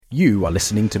You are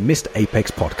listening to Mr.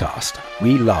 Apex Podcast.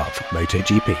 We love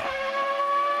MotoGP.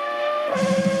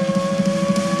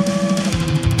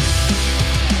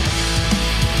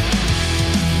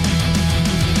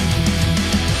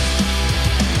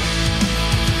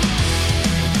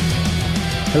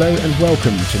 Hello and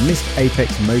welcome to Mr.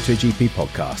 Apex MotoGP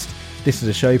Podcast. This is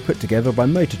a show put together by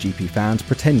MotoGP fans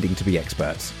pretending to be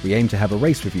experts. We aim to have a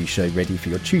race review show ready for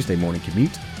your Tuesday morning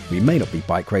commute. We may not be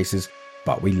bike racers,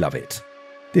 but we love it.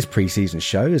 This pre-season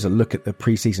show is a look at the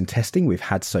pre-season testing we've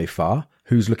had so far,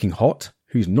 who's looking hot,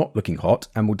 who's not looking hot,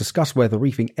 and we'll discuss whether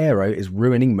reefing Aero is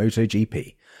ruining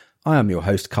MotoGP. I am your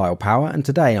host Kyle Power, and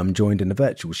today I'm joined in the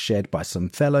virtual shed by some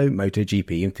fellow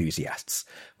MotoGP enthusiasts.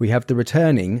 We have the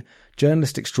returning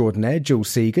journalist extraordinaire, Jules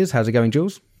Seegers. How's it going,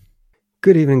 Jules?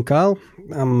 Good evening, Kyle.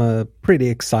 I'm pretty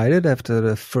excited after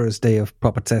the first day of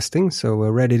proper testing, so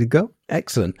we're ready to go.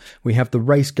 Excellent. We have the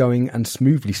race-going and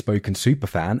smoothly spoken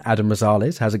superfan, Adam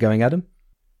Rosales. How's it going, Adam?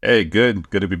 Hey, good.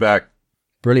 Good to be back.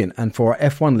 Brilliant. And for our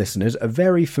F1 listeners, a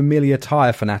very familiar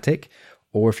tyre fanatic,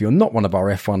 or if you're not one of our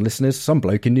F1 listeners, some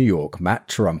bloke in New York, Matt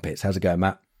Trumpets. How's it going,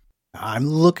 Matt? I'm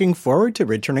looking forward to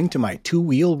returning to my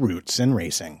two-wheel roots in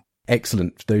racing.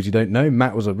 Excellent. For those who don't know,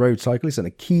 Matt was a road cyclist and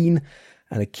a keen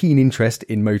interest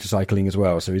in motorcycling as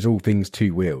well, so he's all things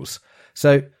two wheels.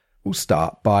 So we'll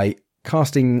start by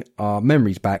casting our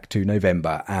memories back to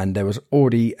November, and there was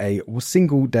already a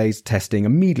single day's testing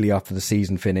immediately after the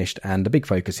season finished, and the big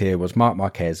focus here was Marc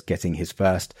Marquez getting his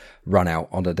first run out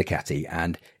on the Ducati,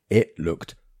 and it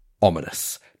looked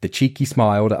ominous. The cheeky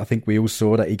smile that I think we all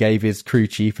saw that he gave his crew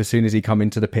chief as soon as he come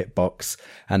into the pit box,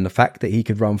 and the fact that he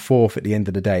could run fourth at the end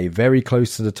of the day, very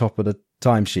close to the top of the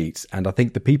timesheets, and I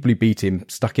think the people who beat him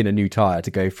stuck in a new tyre to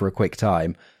go for a quick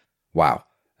time. Wow.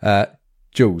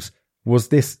 Jules, was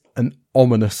this an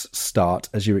ominous start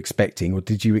as you were expecting, or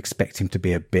did you expect him to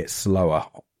be a bit slower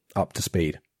up to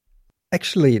speed?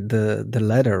 Actually, the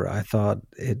latter. I thought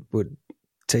it would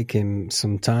take him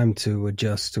some time to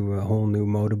adjust to a whole new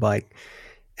motorbike,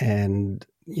 and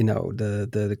you know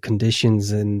the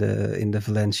conditions in the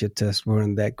Valencia test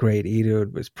weren't that great either.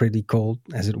 It was pretty cold,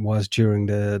 as it was during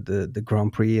the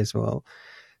Grand Prix as well.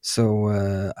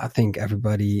 So I think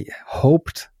everybody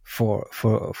hoped for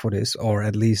this, or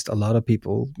at least a lot of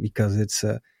people, because it's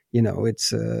a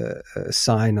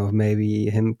sign of maybe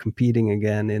him competing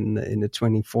again in the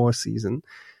 24 season.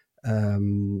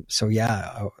 So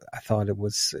yeah, I thought it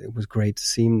was great to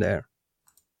see him there.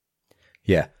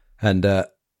 Yeah, and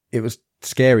it was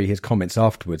scary, his comments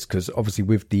afterwards, because obviously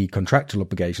with the contractual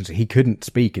obligations, he couldn't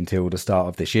speak until the start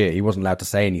of this year. He wasn't allowed to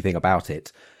say anything about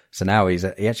it. So now he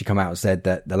actually come out and said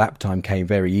that the lap time came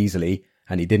very easily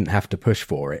and he didn't have to push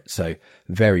for it. So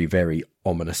very, very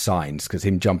ominous signs, because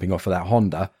him jumping off of that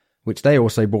Honda, which they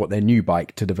also brought their new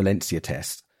bike to the Valencia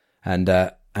test, and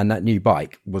that new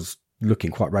bike was looking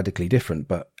quite radically different.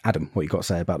 But Adam, what you got to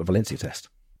say about the Valencia test?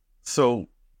 So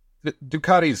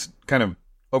Ducati's kind of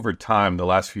over time, the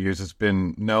last few years, has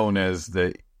been known as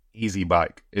the easy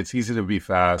bike. It's easy to be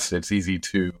fast. It's easy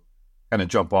to kind of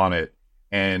jump on it.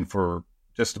 And for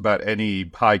just about any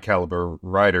high caliber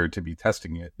rider to be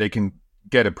testing it, they can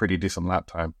get a pretty decent lap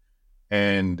time.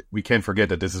 And we can't forget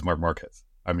that this is Marc Marquez.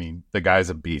 I mean, the guy's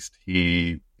a beast.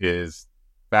 He is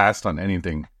fast on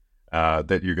anything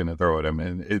that you're going to throw at him.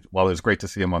 And while it's great to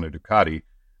see him on a Ducati,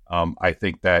 I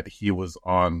think that he was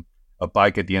on a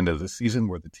bike at the end of the season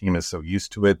where the team is so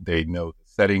used to it. They know the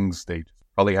settings. They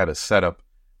probably had a setup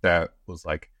that was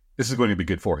like, this is going to be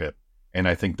good for him. And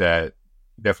I think that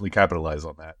definitely capitalized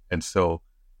on that. And so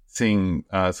seeing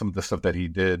some of the stuff that he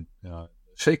did,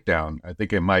 shakedown, I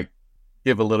think it might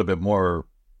give a little bit more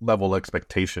level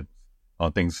expectations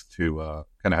on things to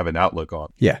kind of have an outlook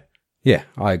on. Yeah,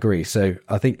 I agree. So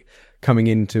I think coming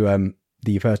into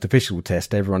the first official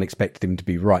test, everyone expected him to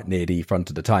be right near the front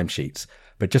of the timesheets.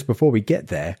 But just before we get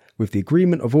there, with the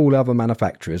agreement of all other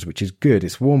manufacturers, which is good,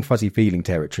 it's warm, fuzzy feeling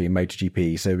territory in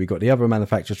MotoGP. So we got the other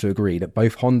manufacturers to agree that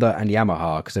both Honda and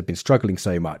Yamaha, because they've been struggling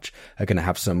so much, are going to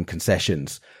have some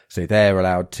concessions. So they're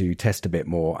allowed to test a bit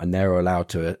more, and they're allowed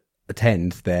to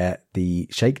attend the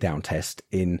shakedown test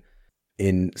in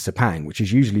Sepang, which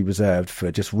is usually reserved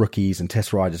for just rookies and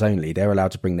test riders only. They're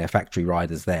allowed to bring their factory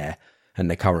riders there and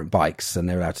their current bikes, and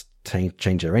they're allowed to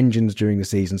change their engines during the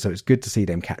season. So it's good to see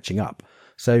them catching up.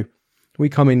 So we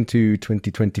come into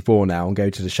 2024 now and go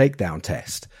to the shakedown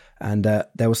test. And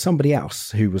there was somebody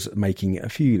else who was making a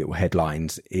few little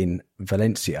headlines in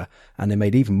Valencia, and they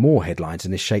made even more headlines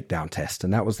in this shakedown test.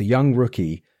 And that was the young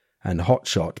rookie and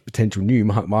hotshot potential new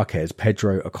Marc Marquez,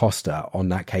 Pedro Acosta, on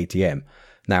that KTM.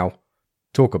 Now,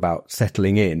 talk about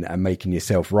settling in and making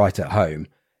yourself right at home.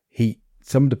 He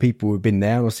some of the people who've been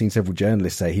there, I've seen several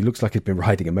journalists say he looks like he's been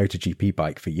riding a MotoGP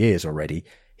bike for years already.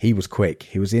 He was quick.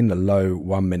 He was in the low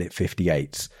 1 minute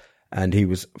 58s, and he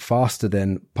was faster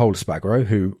than Pol Espargaro,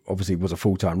 who obviously was a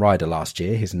full-time rider last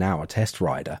year. He's now a test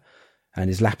rider, and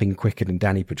is lapping quicker than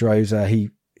Dani Pedrosa.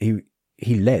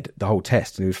 He led the whole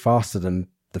test, and he was faster than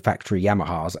the factory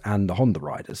Yamahas and the Honda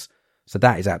riders. So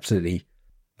that is absolutely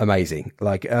amazing.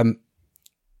 Like,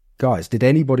 guys, did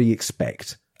anybody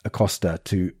expect Acosta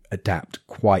to adapt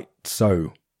quite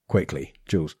so quickly?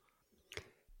 Jules?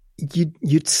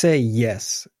 You'd say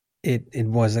yes. It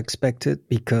was expected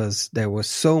because there was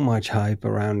so much hype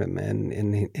around him, and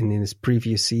in his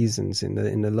previous seasons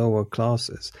in the lower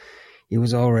classes, he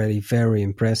was already very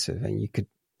impressive, and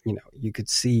you could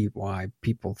see why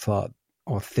people thought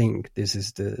or think this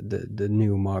is the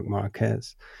new Marc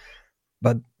Marquez.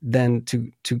 But then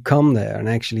to come there and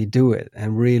actually do it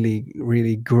and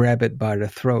really grab it by the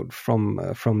throat from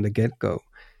the get-go,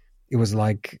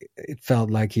 it felt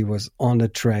like he was on the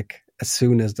track as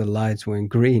soon as the lights went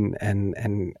green, and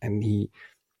he,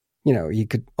 you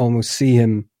could almost see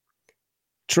him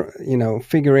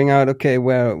figuring out, okay,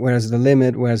 where's the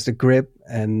limit, where's the grip,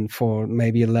 and for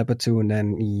maybe a lap or two, and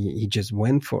then he just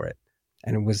went for it.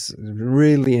 And it was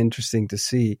really interesting to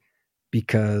see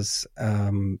because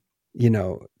the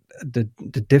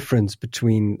difference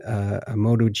between a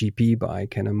MotoGP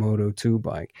bike and a Moto2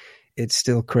 bike, it's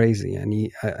still crazy.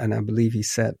 And I believe he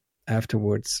said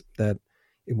afterwards that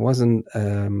it wasn't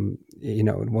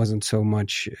it wasn't so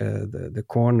much the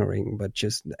cornering, but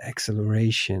just the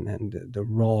acceleration and the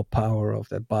raw power of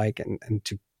that bike, and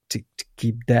to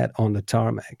keep that on the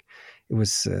tarmac. It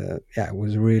was it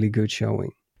was a really good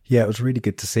showing. Yeah, it was really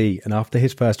good to see. And after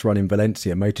his first run in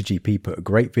Valencia, MotoGP put a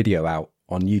great video out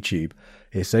on YouTube.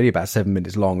 It's only about 7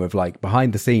 minutes long of like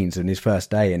behind the scenes in his first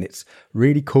day. And it's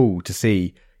really cool to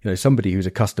see, somebody who's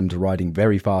accustomed to riding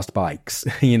very fast bikes,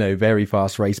 very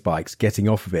fast race bikes, getting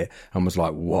off of it and was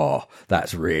like, whoa,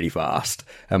 that's really fast,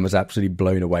 and was absolutely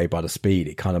blown away by the speed.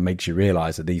 It kind of makes you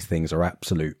realize that these things are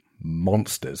absolute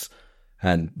monsters.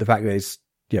 And the fact that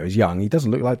he's young, he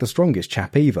doesn't look like the strongest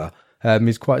chap either.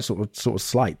 He's quite sort of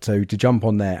slight. So to jump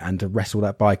on there and to wrestle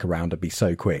that bike around and be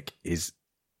so quick is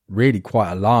really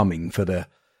quite alarming for the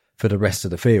rest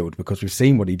of the field, because we've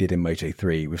seen what he did in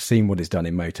Moto3. We've seen what he's done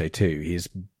in Moto2. He's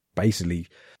basically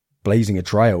blazing a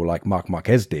trail like Marc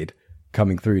Marquez did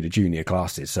coming through the junior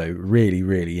classes. So really,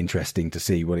 really interesting to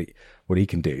see what he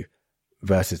can do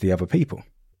versus the other people.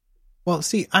 Well,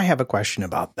 see, I have a question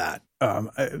about that.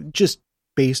 Just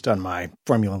based on my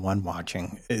Formula One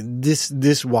watching,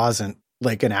 this wasn't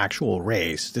like an actual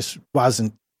race. This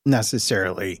wasn't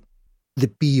necessarily the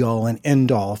be all and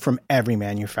end all from every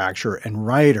manufacturer and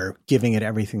rider giving it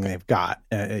everything they've got.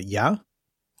 Yeah?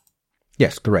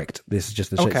 Yes, correct. This is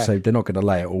just the okay. So they're not going to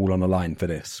lay it all on the line for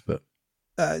this. But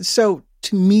so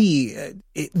to me,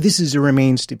 this is a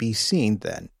remains to be seen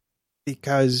then,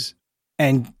 because,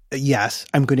 and yes,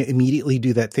 I'm going to immediately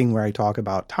do that thing where I talk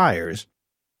about tires.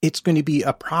 It's going to be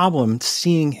a problem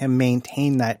seeing him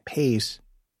maintain that pace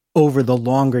over the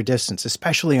longer distance,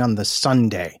 especially on the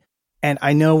Sunday. And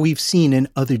I know we've seen in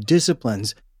other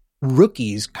disciplines,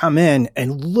 rookies come in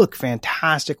and look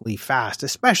fantastically fast,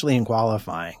 especially in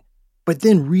qualifying, but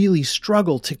then really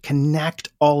struggle to connect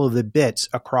all of the bits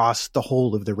across the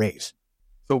whole of the race.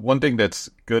 So one thing that's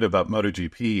good about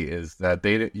MotoGP is that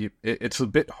it's a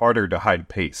bit harder to hide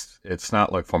pace. It's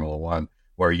not like Formula One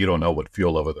where you don't know what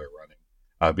fuel level they're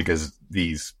running because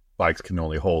these bikes can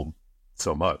only hold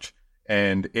so much.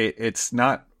 And it's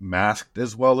not masked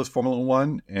as well as Formula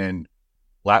One. And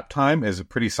lap time is a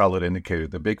pretty solid indicator.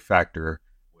 The big factor,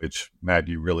 which, Matt,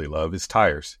 you really love, is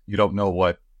tires. You don't know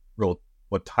what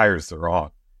tires they're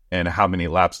on and how many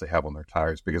laps they have on their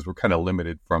tires, because we're kind of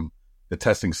limited from the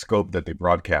testing scope that they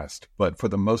broadcast. But for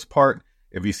the most part,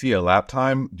 if you see a lap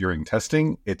time during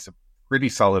testing, it's a pretty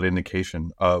solid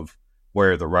indication of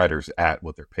where the rider's at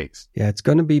with their pace. Yeah, it's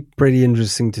going to be pretty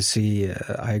interesting to see.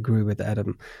 I agree with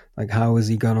Adam. Like, how is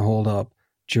he going to hold up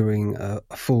during a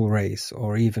full race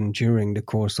or even during the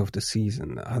course of the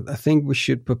season? I think we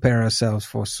should prepare ourselves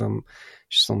for some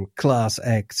class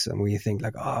acts, and we think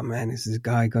like, oh man, is this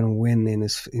guy going to win in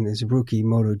his rookie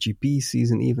MotoGP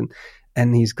season even?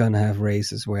 And he's going to have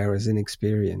races where his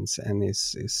inexperience and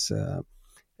his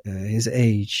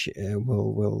age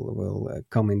will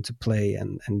come into play,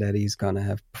 and that he's going to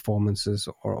have performances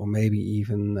or maybe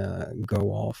even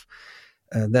go off.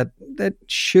 That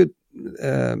should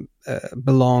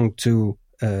belong to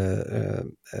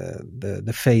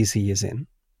the phase he is in.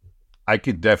 I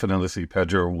could definitely see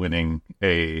Pedro winning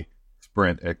a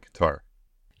sprint at Qatar.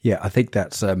 Yeah, I think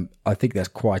that's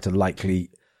quite a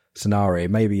likely scenario.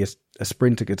 Maybe a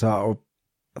sprinter guitar, or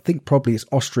I think probably it's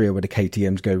Austria where the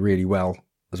KTMs go really well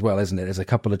as well, isn't it? There's a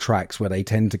couple of tracks where they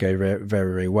tend to go very,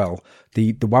 very, very well.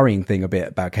 The worrying thing a bit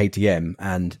about KTM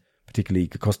and particularly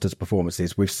Costa's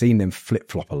performances, we've seen them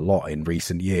flip-flop a lot in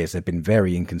recent years. They've been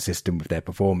very inconsistent with their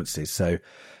performances. So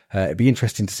it'd be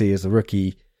interesting to see as a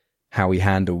rookie how he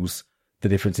handles the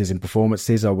differences in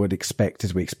performances. I would expect,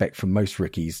 as we expect from most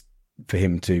rookies, for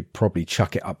him to probably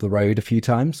chuck it up the road a few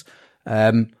times.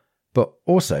 But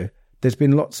also, there's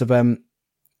been lots of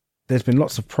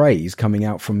praise coming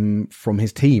out from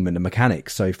his team and the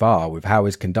mechanics so far with how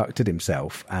he's conducted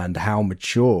himself and how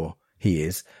mature he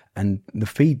is, and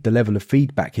the level of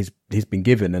feedback he's been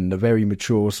given, and the very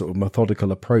mature sort of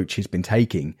methodical approach he's been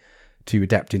taking to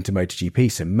adapt into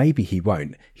MotoGP. So maybe he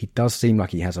won't. He does seem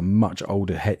like he has a much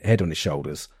older head on his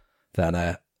shoulders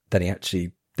than he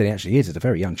actually is. As a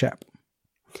very young chap.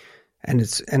 And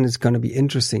it's going to be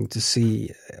interesting to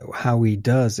see how he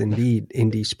does indeed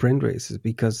in these sprint races,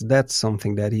 because that's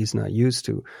something that he's not used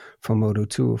to from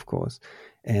Moto2, of course.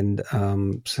 And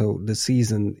so the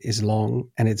season is long,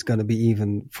 and it's going to be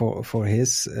even for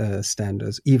his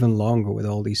standards even longer with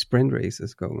all these sprint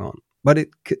races going on. But it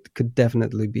could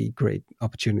definitely be great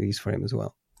opportunities for him as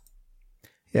well.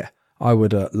 Yeah. I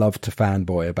would love to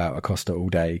fanboy about Acosta all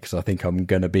day, because I think I'm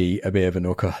going to be a bit of an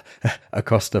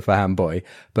Acosta fanboy,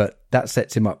 but that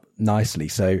sets him up nicely.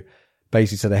 So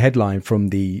basically, the headline from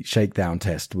the shakedown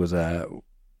test was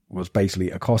basically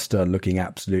Acosta looking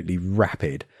absolutely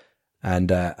rapid, and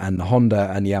the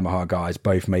Honda and the Yamaha guys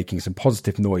both making some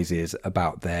positive noises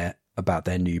about their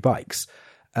new bikes.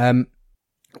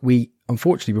 We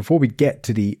unfortunately, before we get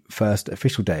to the first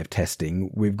official day of testing,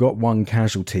 we've got one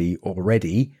casualty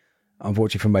already,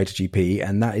 unfortunately, from MotoGP,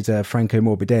 and that is Franco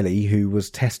Morbidelli, who was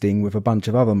testing with a bunch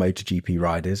of other MotoGP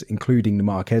riders, including the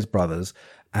Marquez brothers,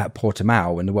 at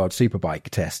Portimao in the World Superbike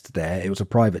test there. It was a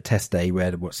private test day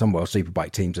where some World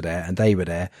Superbike teams were there, and they were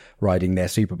there riding their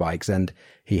Superbikes, and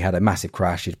he had a massive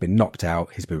crash. He's been knocked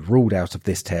out. He's been ruled out of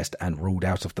this test and ruled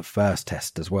out of the first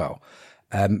test as well.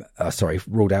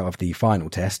 Ruled out of the final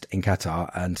test in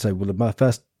Qatar. And so the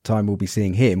first time we'll be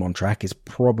seeing him on track is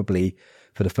probably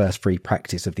for the first free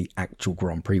practice of the actual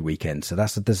Grand Prix weekend. So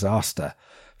that's a disaster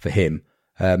for him.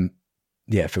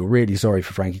 I feel really sorry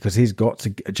for Frankie, because he's got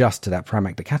to adjust to that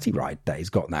Pramac Ducati ride that he's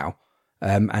got now.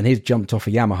 And he's jumped off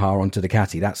a Yamaha onto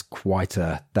Ducati. That's quite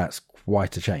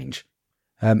a change.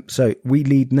 So we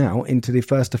lead now into the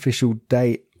first official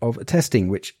day of testing,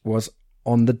 which was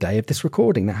on the day of this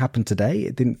recording. That happened today.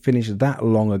 It didn't finish that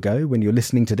long ago. When you're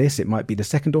listening to this, it might be the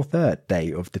second or third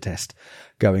day of the test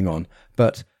going on.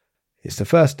 But it's the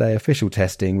first day official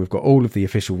testing. We've got all of the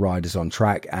official riders on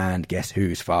track, and guess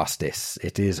who's fastest?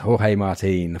 It is Jorge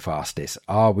Martin fastest.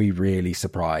 Are we really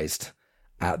surprised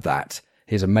at that?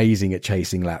 He's amazing at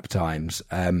chasing lap times.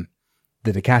 The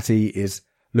Ducati is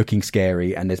looking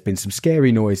scary, and there's been some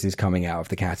scary noises coming out of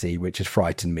the Ducati, which has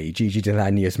frightened me. Gigi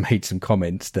Dell'Agna has made some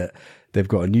comments that they've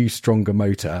got a new, stronger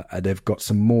motor, and they've got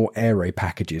some more aero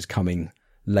packages coming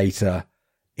later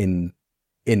in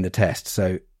the test.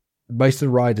 So most of the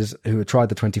riders who have tried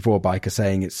the 24 bike are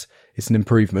saying it's an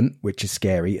improvement, which is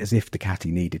scary, as if the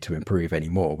Ducati needed to improve any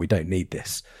more. We don't need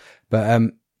this. But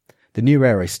the new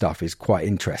aero stuff is quite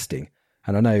interesting.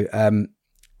 And I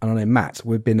know, Matt,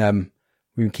 we've been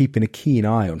keeping a keen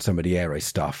eye on some of the aero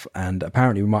stuff, and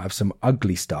apparently we might have some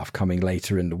ugly stuff coming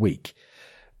later in the week.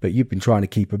 But you've been trying to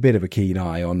keep a bit of a keen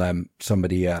eye on some of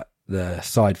the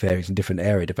side fairings and different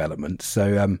aero developments.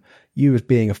 So you, as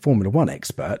being a Formula One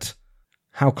expert,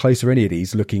 how close are any of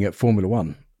these looking at Formula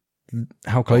One?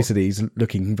 How close are these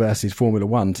looking versus Formula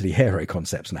One to the aero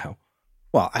concepts now?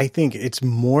 Well, I think it's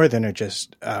more than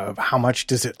just how much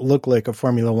does it look like a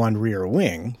Formula One rear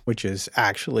wing, which is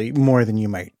actually more than you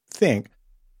might think,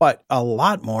 but a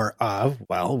lot more of,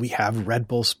 well, we have Red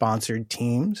Bull sponsored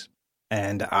teams,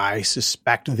 and I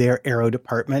suspect their aero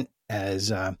department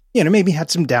has, maybe had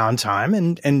some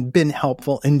downtime and been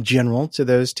helpful in general to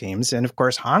those teams. And of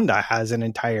course, Honda has an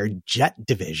entire jet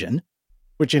division,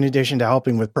 which in addition to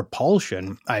helping with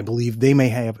propulsion, I believe they may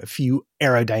have a few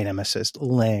aerodynamicists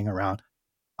laying around.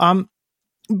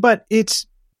 But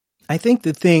I think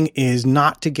the thing is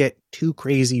not to get too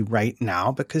crazy right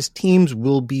now, because teams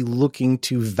will be looking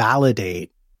to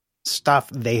validate stuff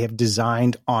they have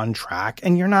designed on track,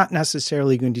 and you're not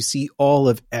necessarily going to see all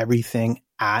of everything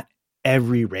at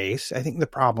every race. I think the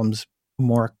problem's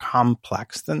more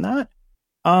complex than that.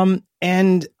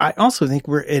 And I also think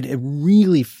we're at a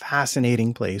really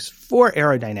fascinating place for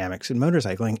aerodynamics in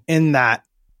motorcycling, in that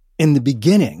in the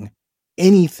beginning,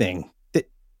 anything that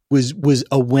was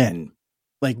a win.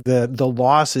 Like the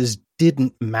losses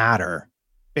didn't matter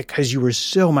because you were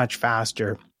so much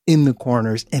faster in the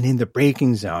corners and in the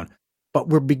braking zone. But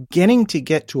we're beginning to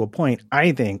get to a point,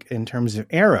 I think, in terms of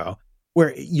Aero,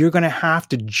 where you're going to have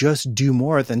to just do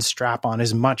more than strap on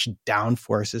as much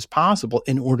downforce as possible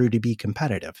in order to be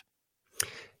competitive.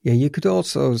 Yeah, you could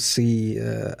also see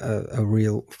a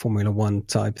real Formula One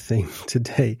type thing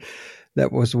today.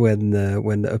 That was when the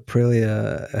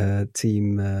Aprilia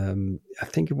team, I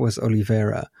think it was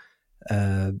Oliveira,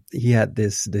 he had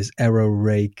this Aero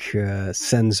rake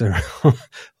sensor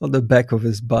on the back of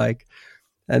his bike.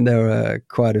 And there were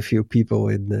quite a few people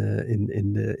in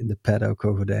the paddock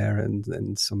over there,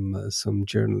 and some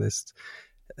journalists,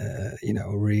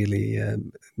 really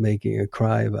making a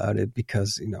cry about it,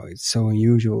 because it's so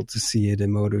unusual to see it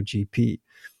in MotoGP,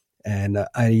 and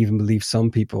I even believe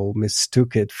some people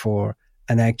mistook it for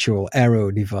an actual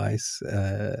Aero device,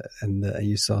 and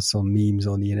you saw some memes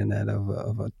on the internet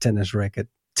of a tennis racket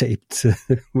taped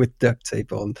with duct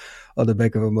tape on the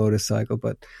back of a motorcycle,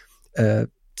 but.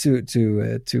 To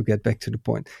get back to the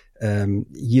point,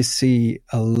 you see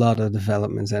a lot of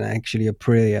developments, and actually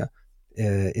Aprilia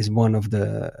is one of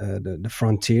the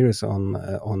frontiers on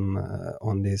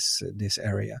this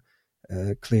area.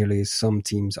 Clearly, some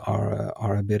teams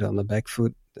are a bit on the back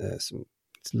foot. It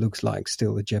looks like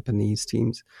still the Japanese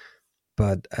teams.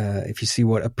 But if you see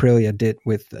what Aprilia did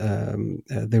with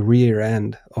the rear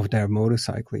end of their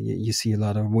motorcycle, you see a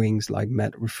lot of wings, like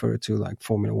Matt referred to, like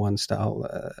Formula One style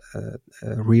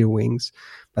rear wings.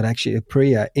 But actually,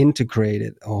 Aprilia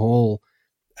integrated a whole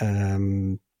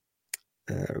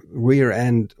rear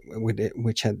end with it,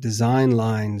 which had design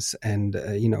lines and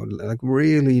like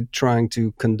really trying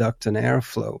to conduct an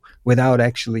airflow without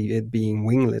actually it being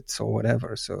winglets or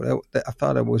whatever. So I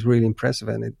thought it was really impressive,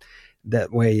 and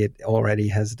that way it already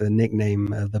has the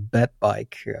nickname the Bat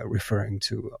Bike, referring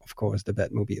to, of course, the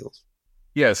Batmobiles.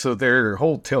 Yeah, so their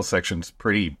whole tail section's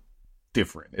pretty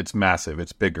different. It's massive,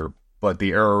 it's bigger, but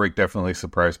the Aero rig definitely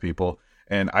surprised people,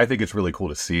 and I think it's really cool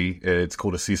to see. It's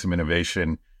cool to see some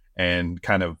innovation and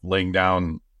kind of laying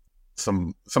down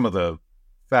some of the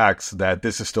facts that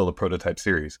this is still a prototype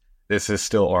series. This is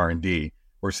still R&D.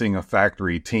 We're seeing a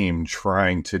factory team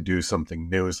trying to do something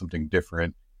new, something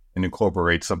different, and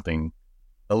incorporate something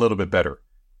a little bit better.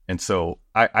 And so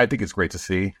I think it's great to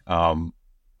see.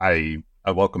 I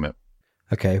welcome it.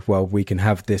 Okay, well, we can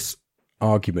have this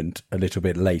argument a little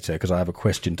bit later, because I have a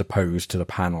question to pose to the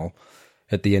panel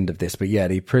at the end of this. But yeah,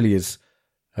 the Aprilias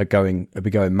are going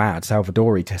mad.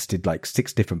 Salvadori tested like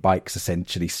 6 different bikes,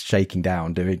 essentially shaking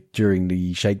down during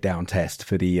the shakedown test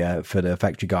for the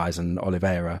factory guys, and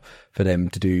Oliveira for them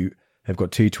to do. They've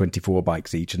got 2 24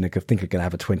 bikes each, and I think they're going to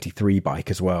have a 23 bike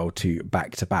as well, to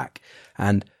back.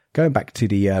 And going back to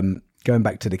the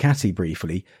Ducati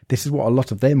briefly, this is what a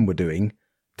lot of them were doing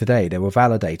today. They were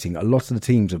validating. A lot of the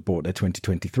teams have bought their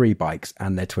 2023 bikes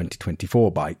and their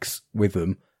 2024 bikes with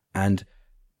them, and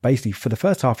basically for the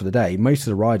first half of the day, most of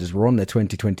the riders were on their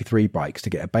 2023 bikes to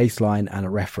get a baseline and a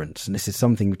reference. And this is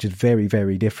something which is very,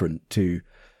 very different to,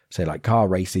 say, like car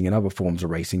racing and other forms of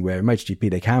racing, where in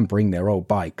MotoGP they can bring their old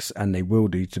bikes, and they will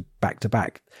do to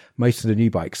back. Most of the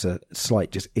new bikes are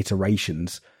slight just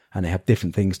iterations, and they have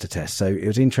different things to test. So it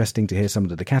was interesting to hear some of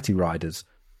the Ducati riders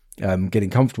getting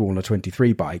comfortable on a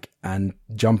 23 bike and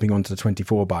jumping onto the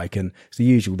 24 bike. And it's the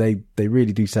usual. They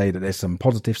really do say that there's some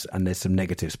positives and there's some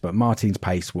negatives, but Martin's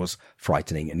pace was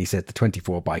frightening, and he said the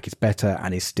 24 bike is better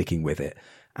and is sticking with it,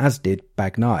 as did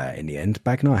Bagnaia in the end.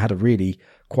 Bagnaia had a really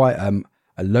quite a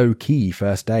low-key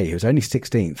first day. He was only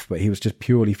 16th, but he was just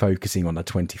purely focusing on the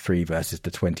 23 versus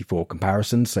the 24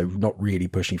 comparison, so not really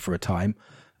pushing for a time.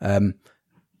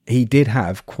 He did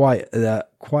have quite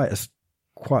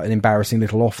an embarrassing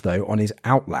little off, though, on his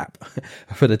outlap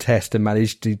for the test, and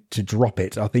managed to drop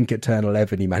it. I think at turn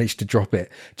 11 he managed to drop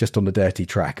it just on the dirty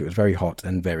track. It was very hot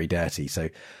and very dirty, so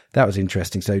that was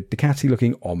interesting. So Ducati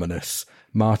looking ominous,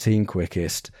 Martin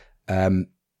quickest.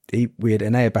 We had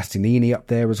Enea Bastianini up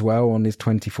there as well on his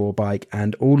 24 bike,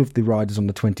 and all of the riders on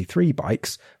the 23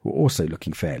 bikes were also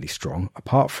looking fairly strong,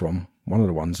 apart from one of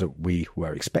the ones that we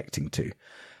were expecting to.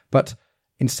 But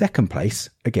in second place,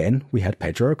 again, we had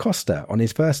Pedro Acosta on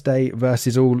his first day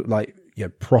versus all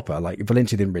proper, like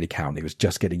Valencia didn't really count. He was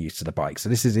just getting used to the bike. So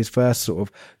this is his first sort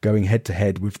of going head to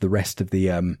head with the rest of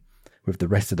the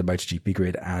MotoGP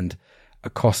grid, and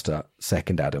Acosta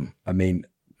second, Adam. I mean,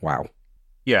 wow.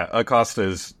 Yeah, Acosta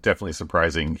is definitely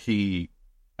surprising.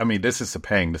 This is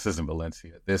Sepang, this isn't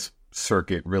Valencia. This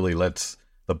circuit really lets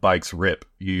the bikes rip.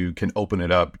 You can open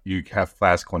it up. You have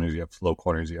fast corners, you have slow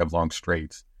corners, you have long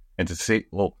straights. And to see,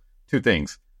 well, 2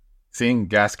 things. Seeing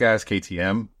Gas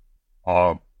KTM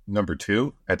number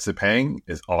 2 at Sepang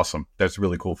is awesome. That's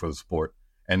really cool for the sport.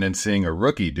 And then seeing a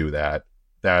rookie do that,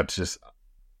 that's just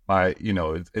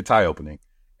it's eye opening.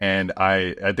 And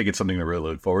I think it's something to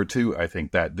really look forward to. I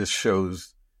think that this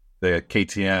shows that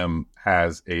KTM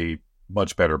has a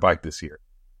much better bike this year.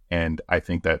 And I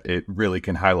think that it really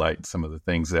can highlight some of the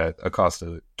things that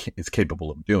Acosta is capable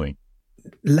of doing.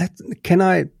 Can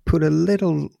I put a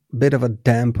little bit of a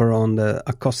damper on the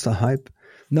Acosta hype?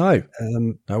 No.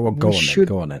 Well, go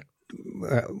on then.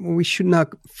 We should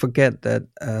not forget that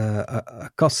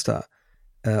Acosta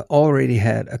already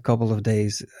had a couple of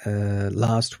days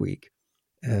last week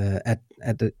at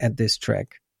this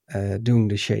track doing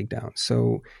the shakedown.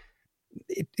 So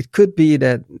it could be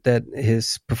that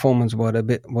his performance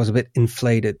was a bit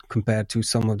inflated compared to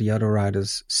some of the other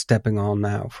riders stepping on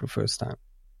now for the first time.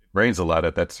 It rains a lot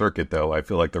at that circuit, though. I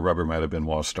feel like the rubber might have been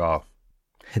washed off.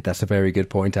 That's a very good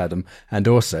point, Adam. And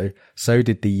also, so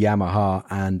did the Yamaha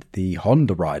and the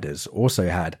Honda riders. Also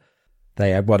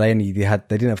they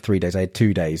didn't have 3 days, they had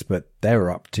 2 days, but they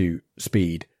were up to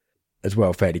speed as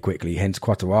well fairly quickly. Hence,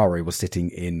 Quattararo was sitting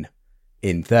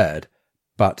in third,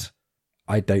 but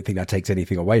I don't think that takes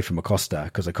anything away from Acosta,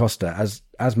 because Acosta, as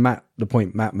the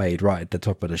point Matt made right at the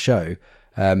top of the show,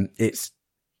 it's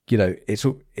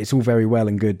all very well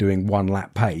and good doing 1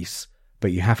 lap pace,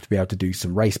 but you have to be able to do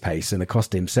some race pace. And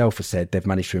Acosta himself has said they've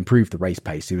managed to improve the race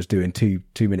pace. He was doing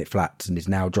 2-minute flats and is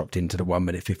now dropped into the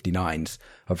 1-minute 59s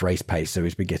of race pace. So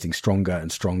he's been getting stronger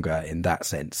and stronger in that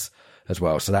sense as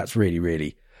well. So that's really,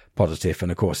 really positive.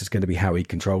 And of course, it's going to be how he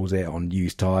controls it on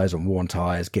used tyres, on worn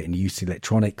tyres, getting used to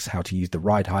electronics, how to use the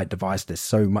ride height device. There's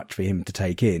so much for him to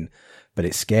take in, but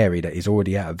it's scary that he's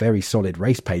already at a very solid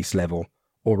race pace level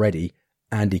already,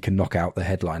 and he can knock out the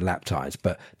headline lap times.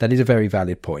 But that is a very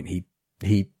valid point. He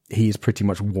is pretty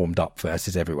much warmed up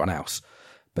versus everyone else.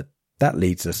 But that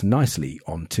leads us nicely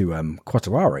on to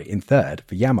Quattararo in third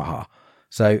for Yamaha.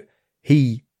 So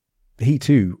he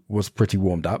too was pretty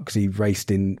warmed up because he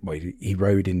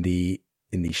rode in the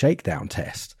shakedown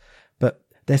test. But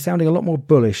they're sounding a lot more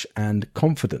bullish and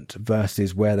confident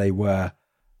versus where they were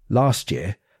last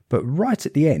year. But right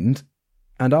at the end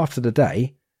and after the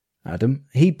day, Adam,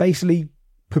 he basically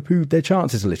poo-pooed their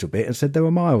chances a little bit and said they were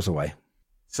miles away.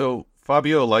 So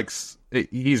Fabio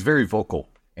he's very vocal,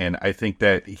 and I think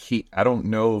that I don't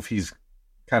know if he's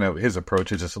his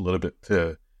approach is just a little bit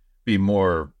to be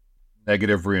more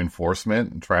negative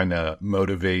reinforcement and trying to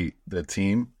motivate the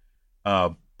team.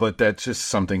 But that's just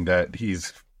something that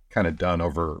he's kind of done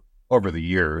over the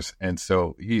years. And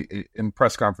so he, in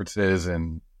press conferences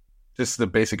and just the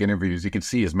basic interviews, you can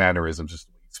see his mannerisms, just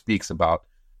he speaks about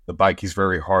the bike. He's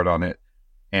very hard on it,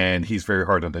 and he's very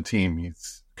hard on the team.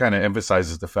 He's kind of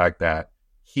emphasizes the fact that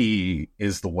he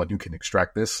is the one who can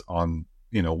extract this on,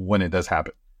 when it does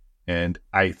happen. And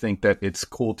I think that it's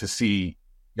cool to see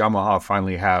Yamaha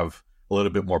finally have a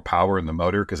little bit more power in the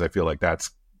motor, because I feel like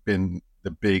that's been the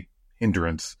big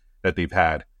hindrance that they've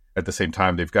had. At the same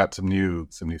time, they've got some new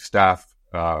staff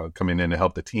coming in to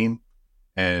help the team.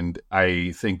 And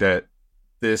I think that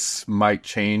this might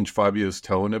change Fabio's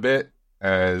tone a bit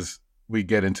as we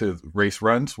get into race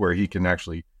runs where he can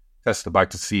actually test the bike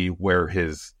to see where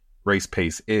his race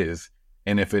pace is.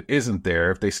 And if it isn't there,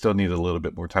 if they still need a little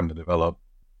bit more time to develop,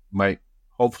 might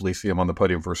hopefully see him on the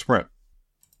podium for a sprint.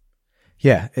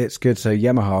 Yeah, it's good. So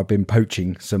Yamaha have been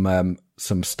poaching some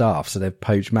staff. So they've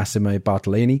poached Massimo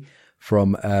Bartolini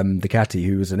from Ducati,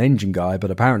 who was an engine guy, but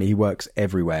apparently he works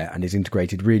everywhere and is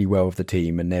integrated really well with the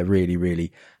team, and they're really,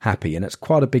 really happy. And it's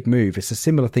quite a big move. It's a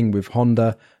similar thing with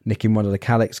Honda, nicking one of the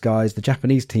Kalex guys. The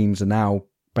Japanese teams are now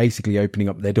basically opening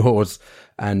up their doors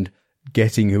and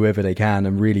getting whoever they can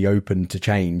and really open to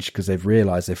change, because they've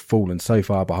realized they've fallen so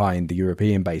far behind the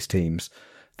European-based teams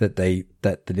that they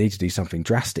need to do something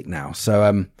drastic now.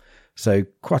 So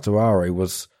Quattararo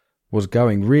was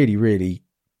going really, really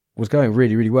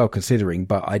well considering,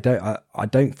 but I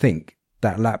don't think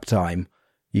that lap time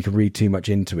you can read too much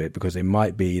into it, because it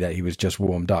might be that he was just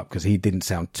warmed up, because he didn't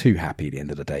sound too happy at the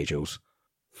end of the day, Jules.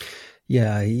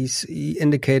 Yeah, he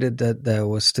indicated that there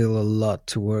was still a lot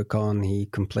to work on. He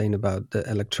complained about the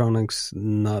electronics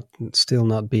still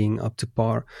not being up to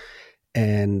par.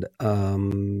 And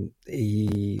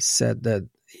he said that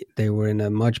they were in a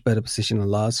much better position than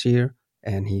last year,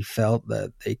 and he felt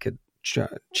that they could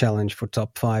challenge for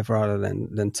top 5 rather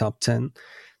than top 10.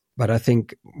 But I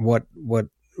think what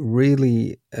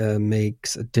really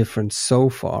makes a difference so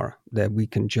far that we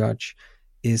can judge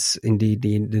is indeed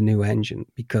the new engine,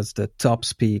 because the top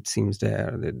speed seems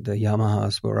there. The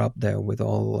Yamahas were up there with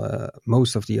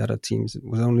most of the other teams. It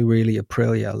was only really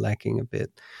Aprilia lacking a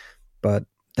bit. But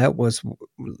that was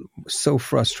so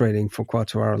frustrating for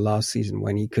Quattararo last season,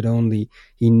 when he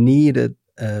needed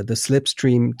the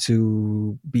slipstream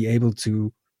to be able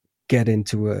to get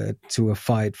into a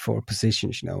fight for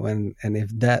positions, and if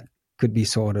that could be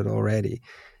sorted already,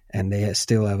 and they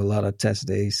still have a lot of test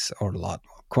days, or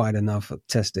quite enough of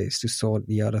test days to sort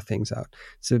the other things out.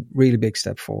 It's a really big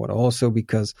step forward. Also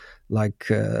because, like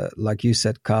you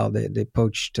said, Carl, they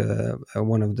poached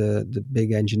one of the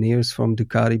big engineers from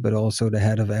Ducati, but also the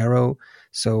head of Aero.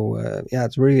 So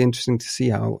it's really interesting to see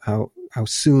how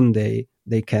soon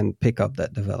they can pick up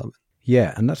that development.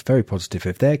 Yeah, and that's very positive.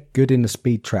 If they're good in the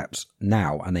speed traps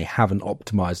now and they haven't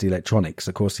optimized the electronics,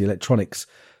 of course the electronics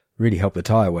really help the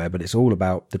tyre wear, but it's all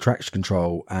about the traction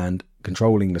control and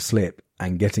controlling the slip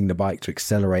and getting the bike to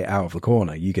accelerate out of the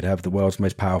corner. You could have the world's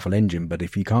most powerful engine, but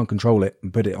if you can't control it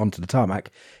and put it onto the tarmac,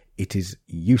 it is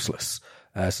useless.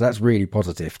 So that's really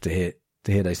positive to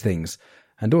hear those things.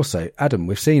 And also, Adam,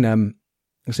 we've seen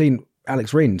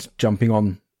Alex Rins jumping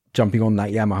on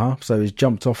that Yamaha. So he's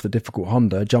jumped off the difficult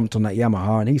Honda, jumped on that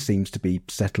Yamaha, and he seems to be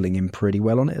settling in pretty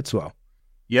well on it as well.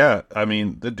 Yeah, I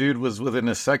mean, the dude was within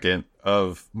a second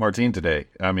of Martin today.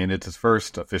 I mean, it's his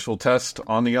first official test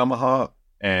on the Yamaha.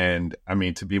 And I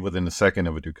mean, to be within a second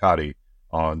of a Ducati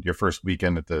on your first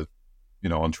weekend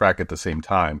on track at the same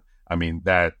time, I mean,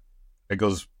 I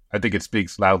think it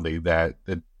speaks loudly that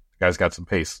the guy's got some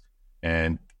pace.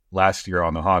 And last year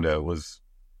on the Honda was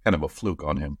kind of a fluke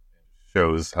on him.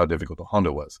 Shows how difficult the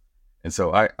Honda was. And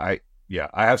so I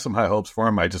have some high hopes for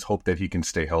him. I just hope that he can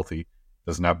stay healthy,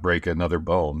 does not break another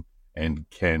bone, and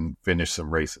can finish some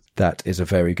races. That is a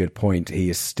very good point. He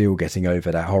is still getting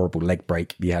over that horrible leg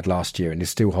break he had last year and is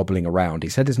still hobbling around. He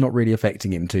said it's not really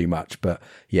affecting him too much, but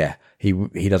yeah, he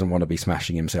doesn't want to be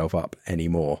smashing himself up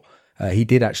anymore. He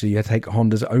did actually take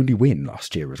Honda's only win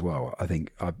last year as well. I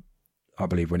think, I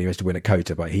believe, when he used to win at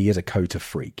COTA, but he is a COTA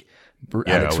freak.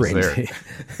 Yeah, Alex Rins.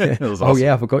 It was awesome. Oh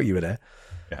yeah, I forgot you were there.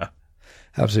 Yeah.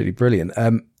 Absolutely brilliant.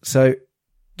 So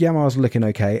Yamaha's looking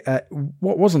okay.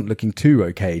 What wasn't looking too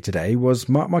okay today was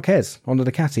Marc Marquez on the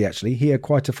Ducati, actually. He had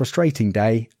quite a frustrating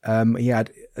day. He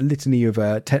had a litany of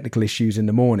technical issues in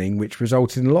the morning, which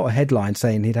resulted in a lot of headlines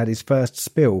saying he'd had his first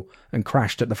spill and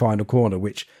crashed at the final corner,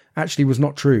 which actually was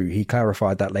not true. He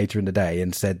clarified that later in the day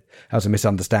and said that was a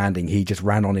misunderstanding. He just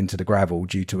ran on into the gravel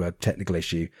due to a technical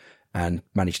issue and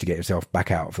managed to get himself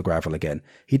back out of the gravel again.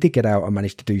 He did get out and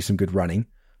managed to do some good running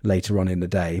later on in the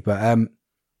day, but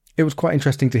it was quite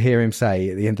interesting to hear him say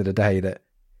at the end of the day that,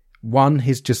 one,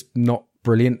 he's just not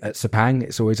brilliant at Sepang.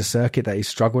 It's always a circuit that he's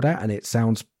struggled at, and it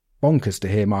sounds bonkers to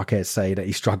hear Marquez say that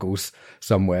he struggles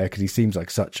somewhere because he seems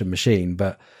like such a machine,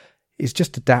 but he's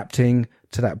just adapting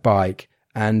to that bike.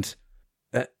 And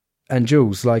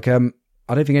Jules, I don't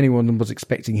think anyone was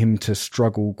expecting him to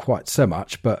struggle quite so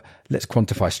much, but let's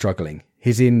quantify struggling.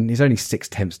 He's only 6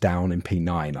 tenths down in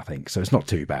P9, I think, so it's not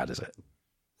too bad, is it?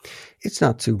 It's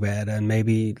not too bad, and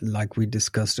maybe, like we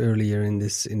discussed earlier in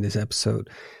this episode,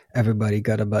 everybody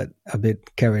got a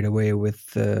bit carried away with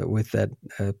that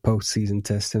postseason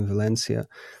test in Valencia,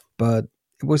 but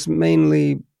it was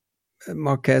mainly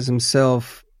Marquez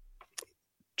himself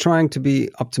trying to be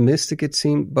optimistic, it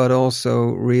seemed, but also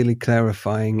really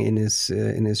clarifying in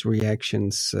his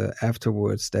reactions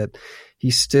afterwards that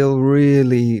he's still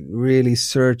really, really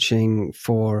searching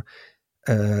for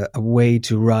a way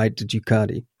to ride the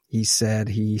Ducati. He said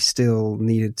he still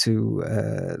needed to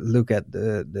look at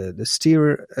the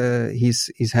steer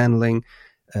he's handling.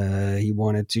 He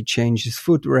wanted to change his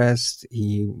footrest.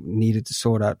 He needed to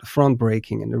sort out the front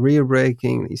braking and the rear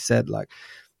braking. He said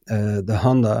the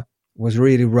Honda was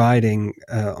really riding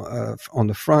on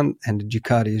the front, and the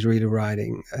Ducati is really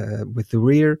riding with the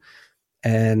rear.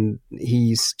 And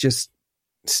he's just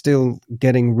still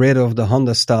getting rid of the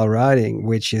Honda style riding,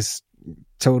 which is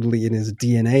totally in his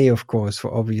DNA, of course,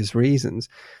 for obvious reasons.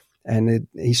 And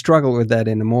he struggled with that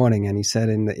in the morning, and he said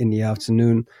in the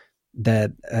afternoon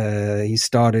that he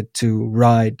started to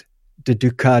ride the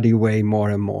Ducati way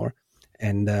more and more.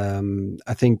 And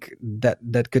I think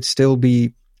that could still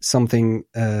be something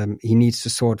he needs to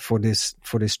sort for this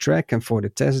track and for the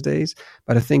test days.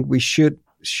 But I think we should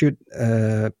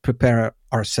prepare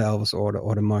ourselves or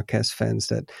the Marquez fans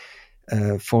that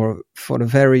for the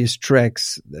various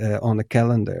tracks on the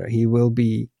calendar, he will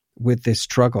be with this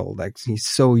struggle. Like, he's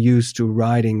so used to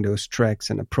riding those tracks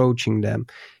and approaching them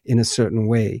in a certain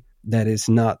way that is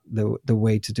not the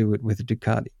way to do it with a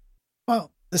Ducati.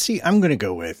 Well, see, I'm going to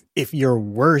go with, if your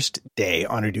worst day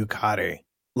on a Ducati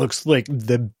looks like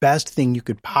the best thing you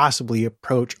could possibly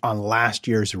approach on last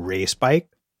year's race bike,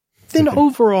 then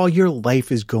overall your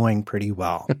life is going pretty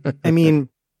well. I mean,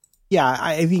 yeah,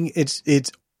 I think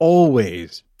it's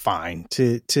always fine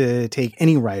to take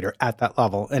any rider at that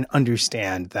level and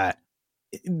understand that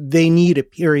they need a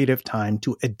period of time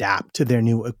to adapt to their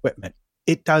new equipment.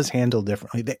 It does handle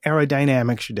differently. The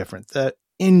aerodynamics are different. The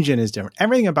engine is different.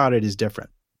 Everything about it is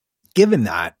different. Given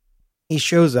that, he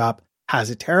shows up, has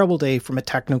a terrible day from a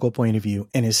technical point of view,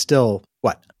 and is still,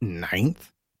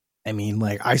 ninth? I mean,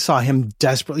 like, I saw him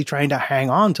desperately trying to hang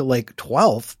on to like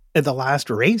 12th at the last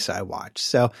race I watched.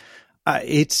 So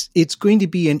it's going to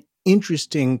be an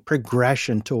interesting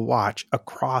progression to watch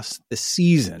across the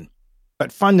season.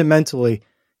 But fundamentally,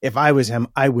 if I was him,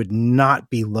 I would not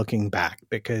be looking back,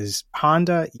 because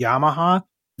Honda, Yamaha,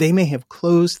 they may have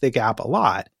closed the gap a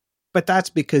lot, but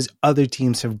that's because other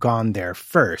teams have gone there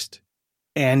first,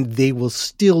 and they will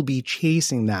still be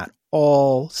chasing that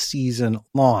all season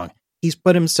long. He's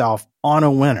put himself on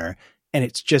a winner, and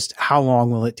it's just how long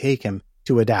will it take him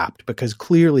to adapt? Because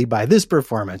clearly by this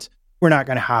performance, we're not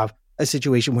going to have a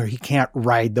situation where he can't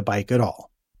ride the bike at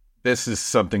all. This is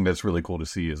something that's really cool to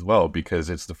see as well, because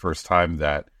it's the first time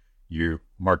that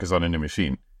Mark is on a new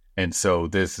machine. And so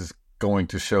this is going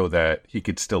to show that he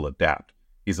could still adapt.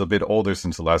 He's a bit older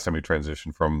since the last time he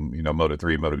transitioned from,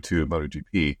 Moto3, Moto2,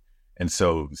 MotoGP. And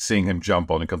so seeing him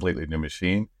jump on a completely new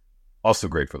machine, also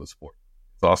great for the sport.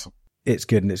 It's awesome. It's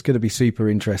good, and it's going to be super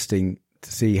interesting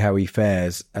to see how he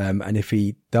fares. And if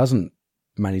he doesn't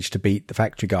manage to beat the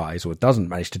factory guys, or doesn't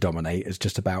manage to dominate, as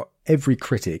just about every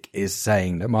critic is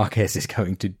saying that Marquez is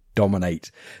going to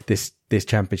dominate this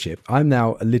championship, I'm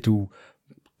now a little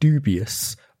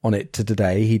dubious on it to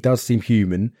today. He does seem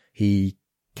human. He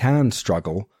can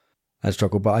struggle,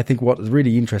 but I think what's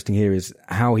really interesting here is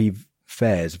how he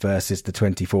fares versus the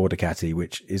 24 Ducati,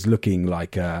 which is looking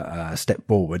like a step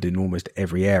forward in almost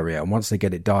every area. And once they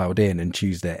get it dialed in and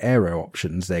choose their aero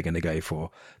options they're going to go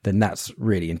for, then that's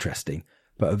really interesting.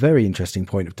 But a very interesting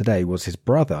point of today was his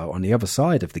brother on the other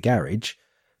side of the garage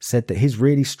said that he's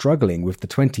really struggling with the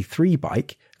 23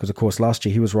 bike, because of course last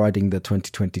year he was riding the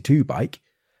 2022 bike.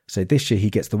 So this year he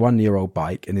gets the 1-year-old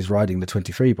bike and is riding the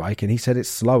 23 bike, and he said it's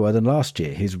slower than last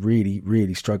year. He's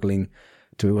really struggling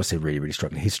to, I say really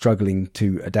struggling. He's struggling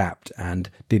to adapt and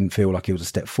didn't feel like he was a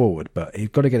step forward, but he's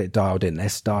got to get it dialed in. They're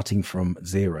starting from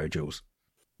zero, Jules.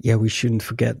 Yeah, we shouldn't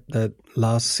forget that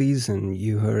last season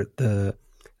you heard the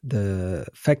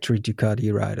factory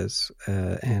Ducati riders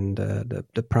and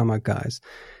the Pramac guys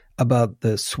about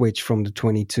the switch from the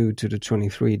 22 to the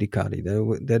 23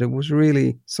 Ducati, that it was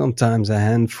really sometimes a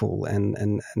handful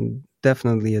and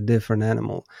definitely a different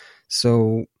animal.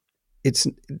 So it's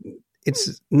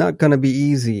not going to be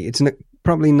easy. It's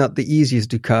probably not the easiest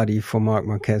Ducati for Marc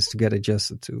Marquez to get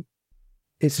adjusted to.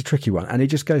 It's a tricky one, and it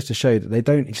just goes to show that they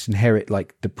don't just inherit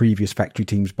like the previous factory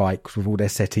team's bikes with all their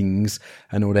settings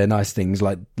and all their nice things.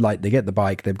 Like they get the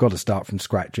bike, they've got to start from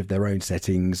scratch with their own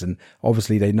settings, and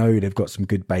obviously they know they've got some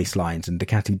good baselines, and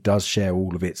Ducati does share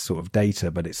all of its sort of data,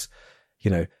 but it's,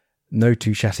 no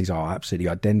two chassis are absolutely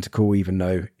identical, even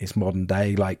though it's modern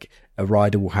day. Like a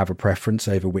rider will have a preference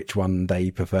over which one they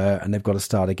prefer, and they've got to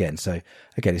start again. So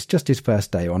again, it's just his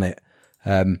first day on it.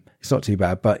 It's not too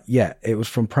bad, but yeah, it was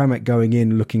from Pramac going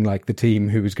in looking like the team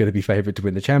who was going to be favoured to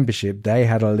win the championship. They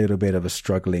had a little bit of a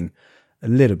struggling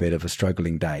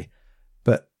day.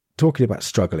 But talking about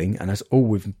struggling, and that's all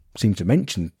we've seemed to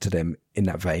mention to them in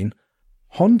that vein,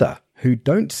 Honda, who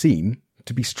don't seem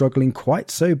to be struggling quite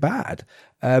so bad.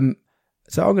 So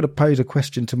I'm going to pose a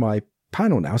question to my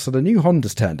panel now. So the new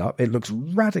Honda's turned up. It looks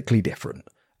radically different.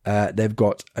 They've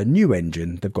got a new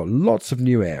engine. They've got lots of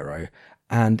new aero.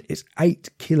 And it's 8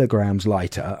 kilograms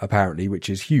lighter, apparently, which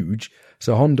is huge.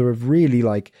 So Honda have really,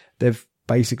 they've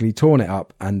basically torn it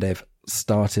up and they've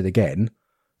started again.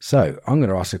 So I'm going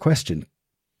to ask a question.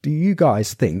 Do you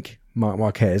guys think Marc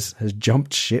Marquez has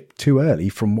jumped ship too early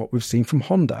from what we've seen from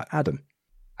Honda? Adam?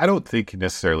 I don't think he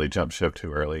necessarily jumped ship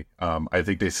too early. I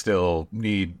think they still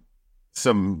need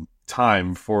some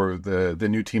time for the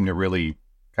new team to really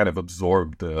kind of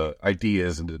absorb the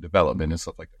ideas and the development and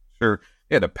stuff like that. Sure,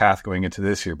 they had a path going into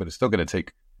this year, but it's still going to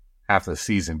take half the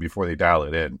season before they dial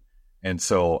it in. And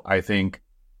so I think,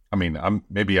 I'm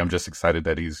just excited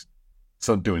that he's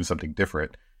doing something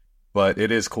different. But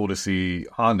it is cool to see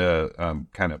Honda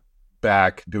kind of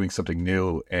back doing something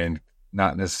new and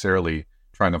not necessarily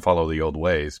trying to follow the old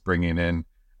ways, bringing in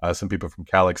some people from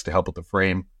Calix to help with the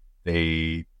frame.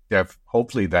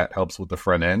 Hopefully that helps with the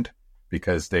front end,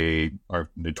 because they are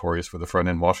notorious for the front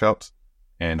end washouts.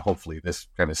 And hopefully this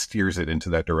kind of steers it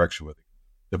into that direction with it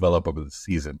develop over the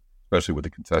season, especially with the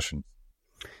concessions.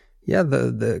 Yeah,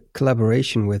 the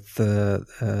collaboration with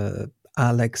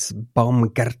Alex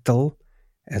Baumgartel,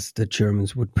 as the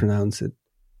Germans would pronounce it.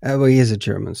 Well, he is a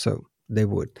German, so they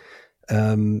would.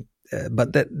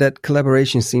 but that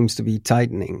collaboration seems to be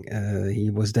tightening. He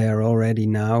was there already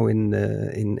now in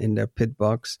their pit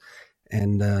box,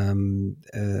 and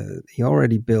he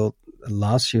already built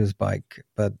last year's bike.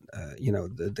 But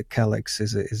the Calyx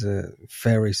is a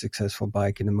very successful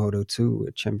bike in the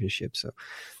Moto2 championship. So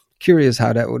curious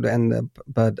how that would end up.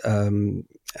 But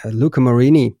Luca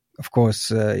Marini, of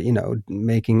course,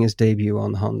 making his debut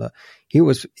on Honda, he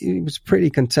was pretty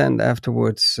content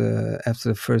afterwards, after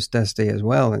the first test day as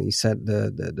well. And he said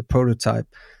the prototype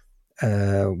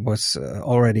was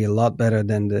already a lot better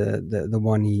than the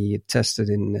one he tested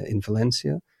in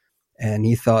Valencia, and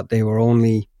he thought they were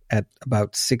only at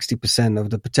about 60% of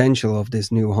the potential of this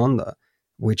new Honda,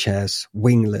 which has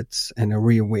winglets and a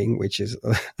rear wing, which is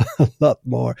a lot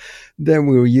more than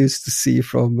we were used to see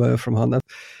from Honda.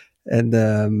 And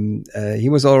he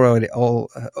was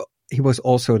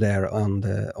also there on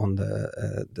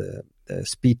the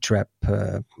speed trap,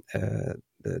 the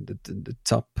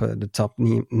top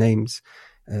names.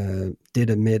 Did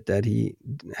admit that he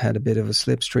had a bit of a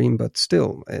slipstream, but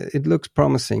still, it looks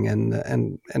promising,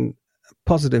 and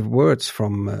positive words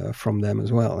from them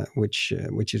as well, which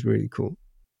is really cool.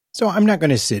 So I'm not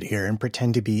going to sit here and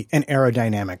pretend to be an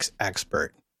aerodynamics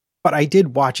expert, but I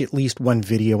did watch at least one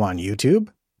video on YouTube.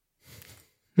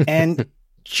 And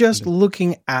just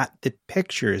looking at the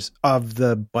pictures of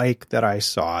the bike that I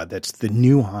saw, that's the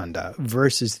new Honda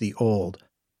versus the old,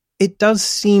 it does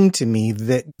seem to me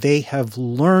that they have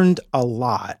learned a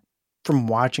lot from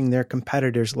watching their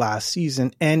competitors last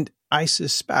season. And I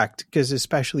suspect, because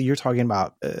especially you're talking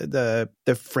about the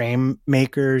frame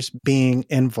makers being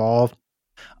involved,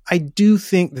 I do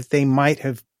think that they might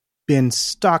have been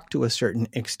stuck to a certain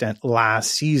extent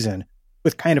last season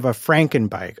with kind of a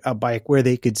Frankenbike, a bike where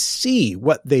they could see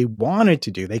what they wanted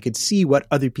to do. They could see what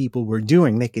other people were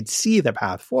doing. They could see the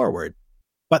path forward,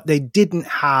 but they didn't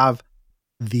have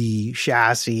the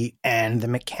chassis and the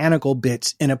mechanical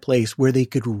bits in a place where they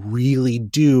could really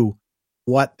do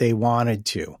what they wanted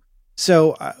to.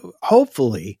 So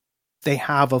hopefully they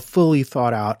have a fully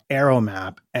thought out aero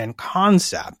map and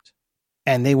concept,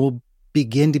 and they will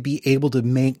begin to be able to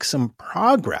make some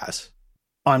progress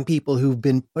on people who've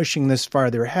been pushing this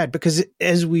farther ahead. Because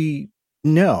as we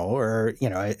know, or,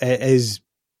 as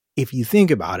if you think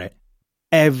about it,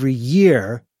 every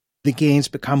year the gains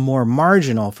become more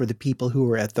marginal for the people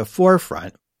who are at the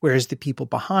forefront, whereas the people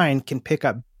behind can pick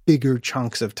up bigger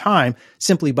chunks of time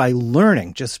simply by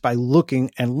learning, just by looking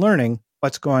and learning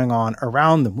what's going on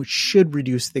around them, which should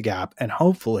reduce the gap and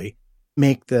hopefully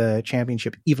make the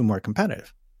championship even more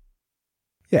competitive.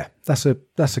 Yeah, that's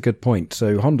a good point.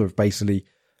 So Honda have basically,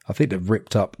 I think they've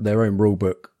ripped up their own rule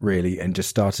book really and just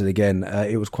started again.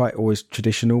 It was quite always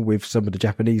traditional with some of the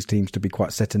Japanese teams to be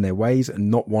quite set in their ways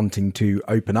and not wanting to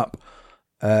open up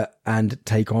and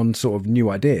take on sort of new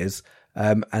ideas.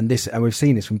 And we've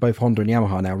seen this from both Honda and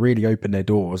Yamaha now really open their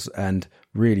doors and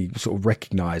really sort of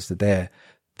recognise that they're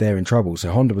in trouble.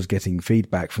 So Honda was getting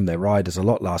feedback from their riders a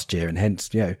lot last year, and hence,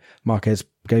 Marquez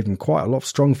gave them quite a lot of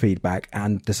strong feedback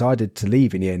and decided to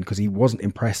leave in the end because he wasn't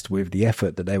impressed with the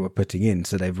effort that they were putting in.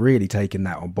 So they've really taken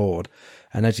that on board.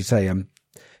 And as you say,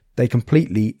 they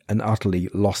completely and utterly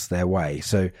lost their way.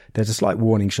 So there's a slight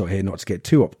warning shot here not to get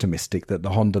too optimistic that the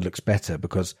Honda looks better,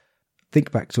 because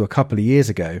think back to a couple of years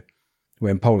ago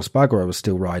when Pol Espargaro was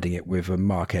still riding it with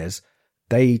Marquez.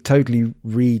 They totally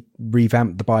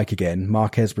revamped the bike again.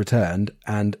 Marquez returned,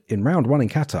 and in round one in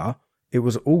Qatar, it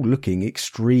was all looking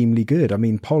extremely good. I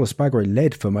mean, Pol Espargaro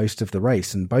led for most of the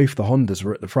race, and both the Hondas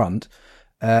were at the front.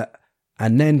 And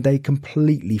then they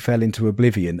completely fell into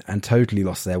oblivion and totally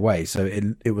lost their way. So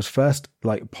it was first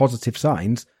like positive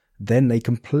signs, then they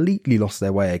completely lost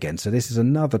their way again. So this is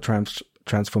another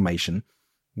transformation.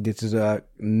 This is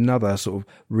another sort of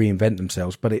reinvent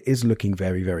themselves, but it is looking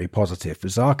very, very positive.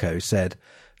 Zarco said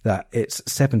that it's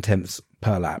 7/10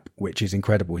 per lap, which is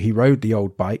incredible. He rode the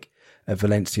old bike at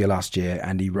Valencia last year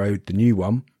and he rode the new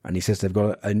one, and he says they've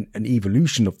got an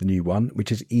evolution of the new one,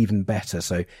 which is even better.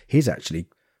 So he's actually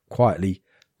quietly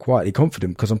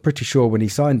confident, because I'm pretty sure when he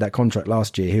signed that contract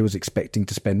last year, he was expecting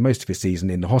to spend most of his season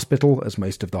in the hospital, as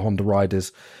most of the Honda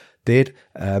riders did.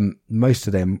 Most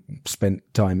of them spent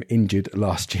time injured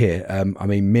last year. I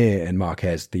mean, Mir and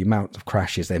Marquez, the amount of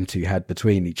crashes them two had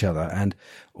between each other, and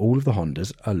all of the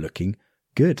Hondas are looking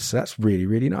good. So that's really,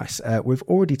 really nice. We've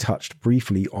already touched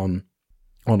briefly on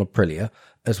Aprilia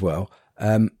as well.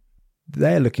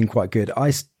 They're looking quite good.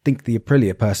 I think the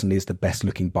Aprilia personally is the best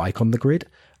looking bike on the grid.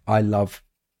 I love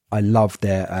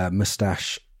their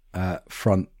moustache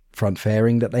front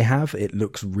fairing that they have. It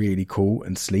looks really cool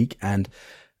and sleek, and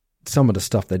some of the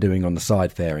stuff they're doing on the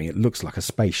side fairing, it looks like a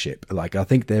spaceship. Like, I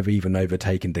think they've even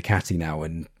overtaken Ducati now,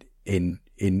 and in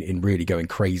really going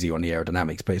crazy on the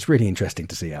aerodynamics. But it's really interesting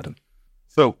to see, Adam.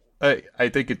 So I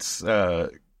think it's I'm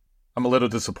a little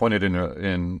disappointed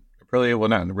in Aprilia. Well,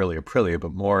 not really Aprilia,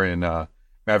 but more in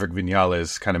Maverick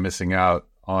Vinales kind of missing out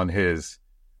on his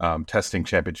testing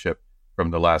championship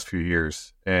from the last few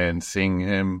years, and seeing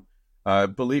him. I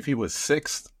believe he was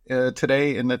 6th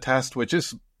today in the test, which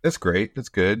that's great. It's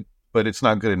good, but it's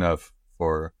not good enough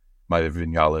for my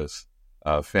Vinales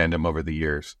fandom over the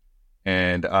years.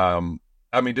 And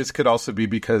I mean, this could also be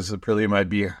because Aprilia might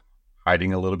be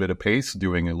hiding a little bit of pace,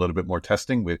 doing a little bit more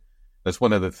testing. That's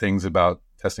one of the things about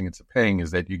testing at Sepang, is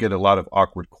that you get a lot of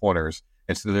awkward corners.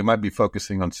 And so they might be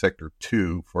focusing on sector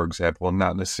 2, for example, and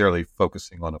not necessarily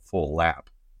focusing on a full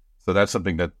lap. So that's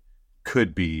something that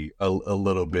could be a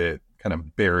little bit kind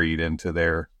of buried into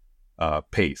their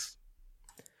pace.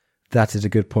 That is a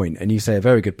good point. And you say a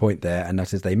very good point there, and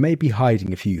that is they may be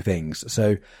hiding a few things.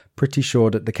 So pretty sure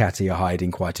that Ducati are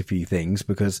hiding quite a few things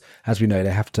because, as we know,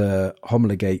 they have to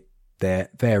homologate their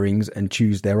fairings and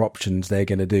choose their options they're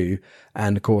going to do.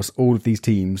 And of course, all of these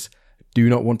teams do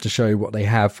not want to show what they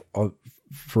have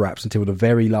perhaps until the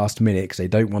very last minute because they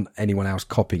don't want anyone else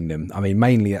copying them. I mean,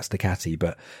 mainly that's Ducati,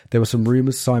 but there were some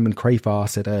rumours. Simon Crafar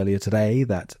said earlier today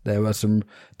that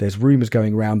there's rumours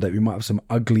going around that we might have some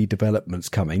ugly developments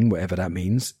coming, whatever that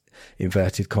means,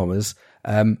 inverted commas.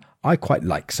 I quite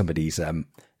like some of these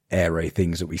aero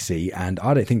things that we see, and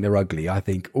I don't think they're ugly. I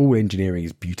think all engineering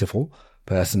is beautiful.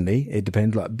 Personally, it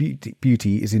depends. Like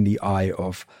beauty is in the eye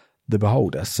of the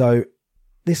beholder. So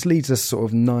this leads us sort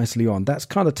of nicely on. That's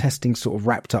kind of testing sort of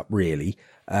wrapped up, really.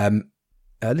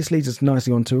 This leads us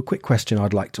nicely on to a quick question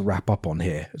I'd like to wrap up on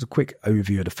here. It's a quick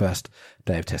overview of the first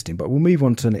day of testing, but we'll move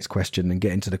on to the next question and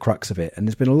get into the crux of it. And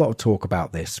there's been a lot of talk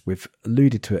about this. We've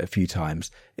alluded to it a few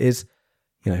times. Is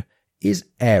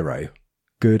Aero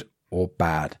good or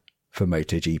bad for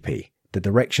MotoGP? The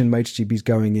direction MotoGP is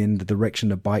going in, the direction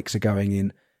the bikes are going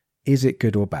in, is it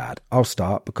good or bad? I'll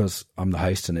start because I'm the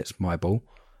host and it's my ball.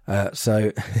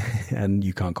 And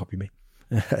you can't copy me.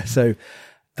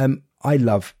 I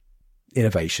love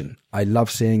innovation. I love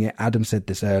seeing it. Adam said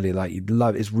this earlier,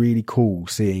 it's really cool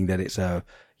seeing that it's a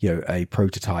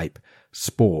prototype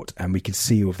sport and we can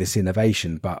see all of this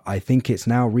innovation. But I think it's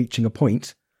now reaching a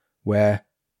point where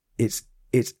it's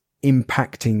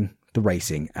impacting the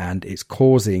racing and it's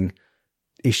causing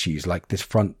issues like this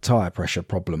front tire pressure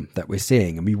problem that we're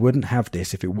seeing. And we wouldn't have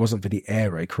this if it wasn't for the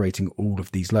Aero creating all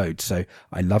of these loads. So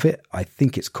I love it. I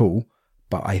think it's cool,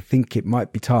 but I think it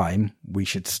might be time we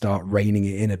should start reining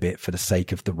it in a bit for the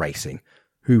sake of the racing.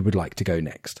 Who would like to go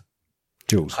next?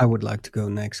 Jules. I would like to go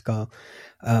next, Carl.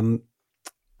 I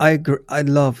agree. I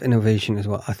love innovation as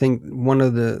well. I think one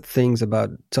of the things about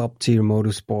top tier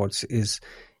motorsports is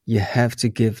you have to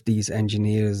give these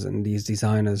engineers and these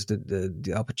designers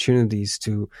the opportunities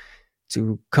to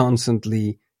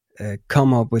constantly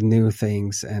come up with new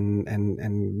things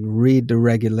and read the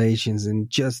regulations in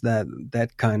just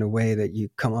that kind of way that you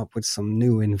come up with some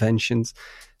new inventions.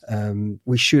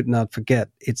 We should not forget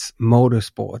it's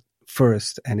motorsport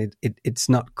first, and it's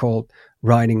not called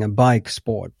riding a bike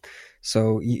sport.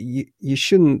 So you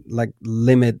shouldn't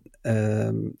limit,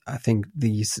 I think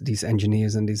these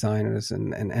engineers and designers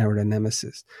and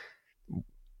aerodynamicists.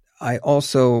 I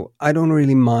don't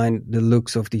really mind the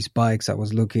looks of these bikes. I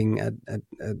was looking at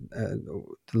the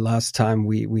last time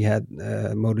we had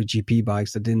MotoGP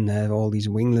bikes that didn't have all these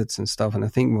winglets and stuff, and I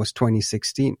think it was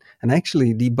 2016. And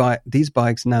actually, these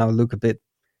bikes now look a bit,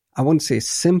 I wouldn't say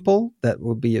simple. That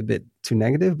would be a bit too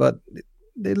negative, but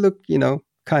they look,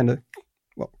 kind of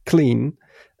clean.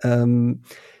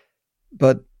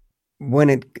 But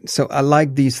so I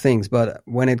like these things, but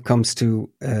when it comes to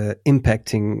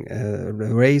impacting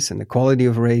the race and the quality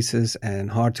of races and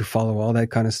hard to follow, all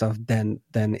that kind of stuff, then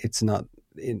it's not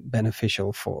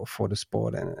beneficial for the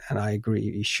sport. And I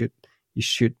agree, you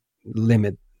should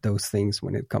limit those things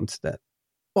when it comes to that.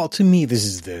 Well, to me, this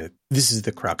is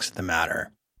the crux of the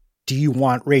matter. Do you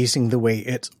want racing the way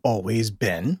it's always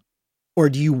been, or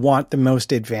do you want the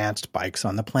most advanced bikes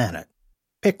on the planet?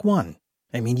 Pick one.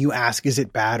 I mean, you ask, is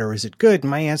it bad or is it good?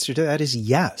 My answer to that is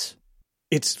yes.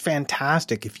 It's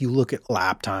fantastic if you look at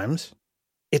lap times.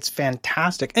 It's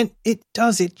fantastic. And it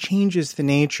changes the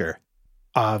nature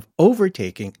of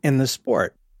overtaking in the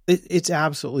sport. It's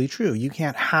absolutely true. You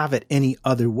can't have it any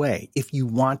other way. If you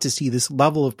want to see this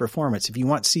level of performance, if you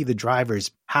want to see the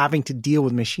drivers having to deal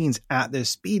with machines at this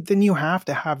speed, then you have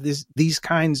to have these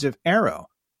kinds of aero.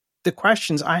 The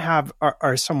questions I have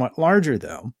are somewhat larger,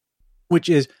 though, which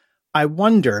is, I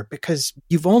wonder, because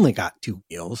you've only got two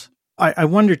wheels, I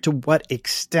wonder to what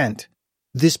extent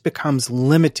this becomes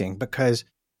limiting, because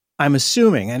I'm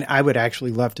assuming, and I would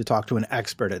actually love to talk to an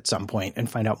expert at some point and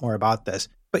find out more about this,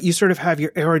 but you sort of have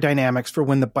your aerodynamics for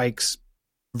when the bike's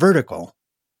vertical,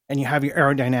 and you have your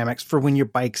aerodynamics for when your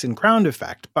bike's in ground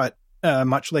effect. But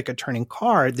much like a turning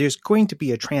car, there's going to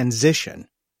be a transition.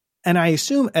 And I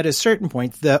assume at a certain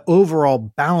point, the overall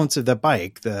balance of the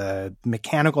bike, the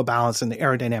mechanical balance and the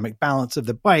aerodynamic balance of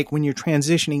the bike, when you're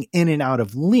transitioning in and out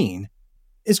of lean,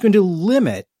 is going to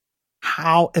limit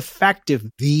how effective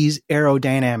these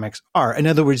aerodynamics are. In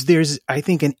other words, there's, I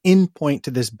think, an end point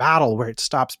to this battle where it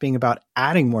stops being about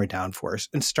adding more downforce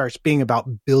and starts being about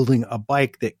building a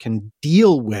bike that can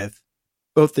deal with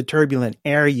both the turbulent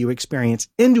air you experience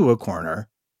into a corner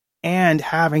and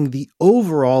having the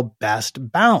overall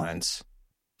best balance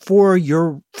for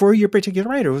your particular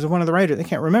rider. It was one of the riders, I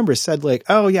can't remember, said like,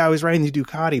 oh yeah, I was riding the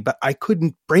Ducati, but I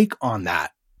couldn't brake on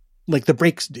that. Like the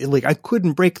brakes, like I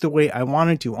couldn't brake the way I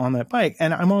wanted to on that bike.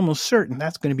 And I'm almost certain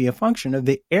that's going to be a function of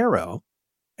the Aero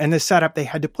and the setup they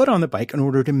had to put on the bike in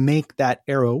order to make that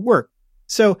Aero work.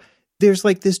 So there's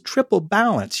like this triple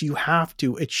balance you have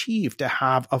to achieve to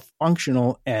have a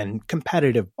functional and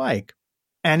competitive bike.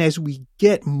 And as we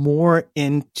get more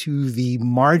into the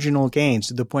marginal gains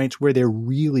to the points where they're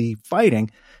really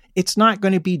fighting, it's not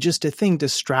going to be just a thing to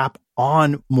strap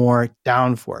on more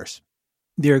downforce.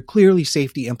 There are clearly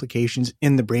safety implications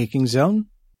in the braking zone,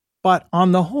 but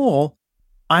on the whole,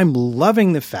 I'm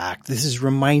loving the fact this is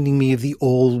reminding me of the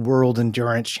old World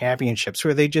Endurance Championships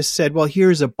where they just said, well,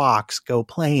 here's a box, go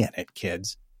play in it,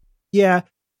 kids. Yeah,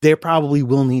 there probably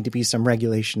will need to be some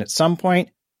regulation at some point,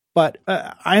 but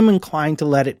I'm inclined to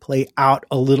let it play out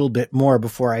a little bit more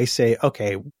before I say,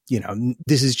 okay,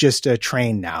 this is just a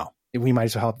train now. We might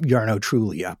as well have Jarno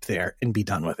Trulli up there and be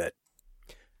done with it.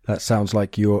 That sounds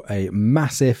like you're a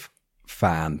massive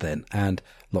fan then, and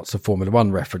lots of Formula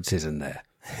One references in there.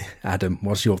 Adam,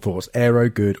 what's your thoughts? Aero,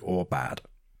 good or bad?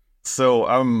 So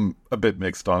I'm a bit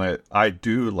mixed on it. I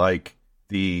do like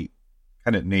the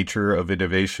kind of nature of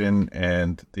innovation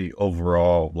and the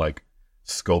overall like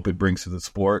scope it brings to the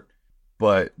sport.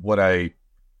 But what I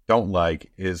don't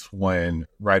like is when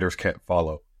riders can't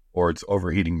follow or it's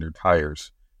overheating their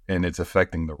tires and it's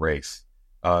affecting the race.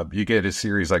 You get a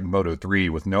series like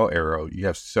Moto3 with no aero, you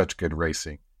have such good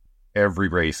racing. Every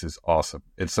race is awesome.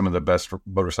 It's some of the best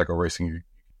motorcycle racing you can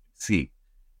see.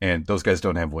 And those guys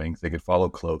don't have wings. They can follow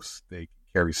close. They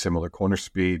carry similar corner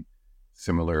speed,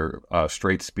 similar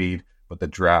straight speed, but the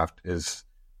draft is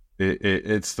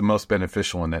it's the most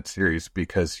beneficial in that series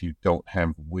because you don't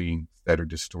have wings that are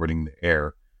distorting the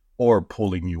air or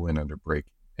pulling you in under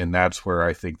braking. And that's where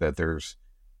I think that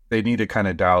they need to kind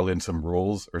of dial in some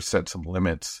rules or set some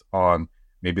limits on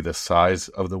maybe the size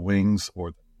of the wings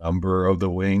or the number of the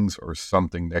wings or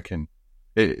something that can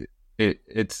it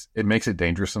makes it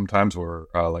dangerous sometimes where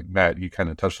like Matt, you kind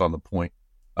of touched on the point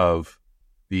of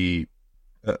the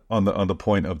on the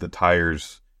point of the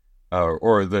tires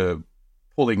or the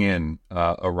pulling in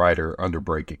a rider under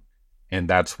braking. And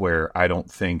that's where I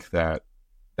don't think that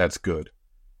that's good.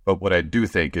 But what I do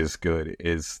think is good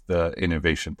is the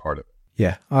innovation part of it.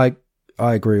 Yeah, I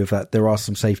agree with that. There are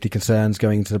some safety concerns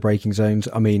going into the braking zones.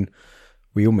 I mean,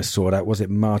 we almost saw that. Was it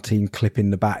Martin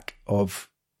clipping the back of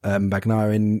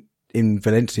Bagnaia in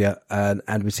Valencia?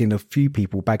 And we've seen a few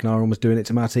people, Bagnaia almost doing it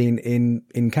to Martin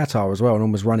in Qatar as well, and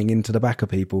almost running into the back of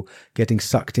people, getting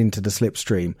sucked into the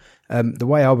slipstream. The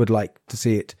way I would like to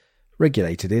see it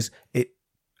regulated is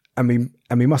and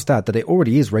we must add that it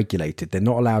already is regulated. They're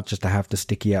not allowed just to have the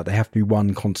sticky out. They have to be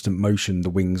one constant motion, the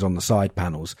wings on the side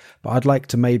panels. But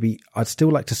I'd still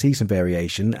like to see some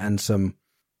variation and some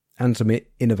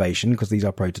innovation because these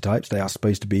are prototypes. They are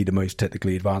supposed to be the most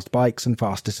technically advanced bikes and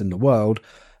fastest in the world.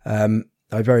 I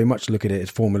very much look at it as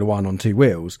Formula One on two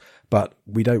wheels, but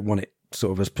we don't want it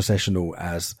sort of as processional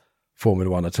as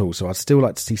Formula One at all. So I'd still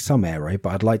like to see some aero,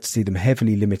 but I'd like to see them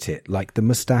heavily limit it, like the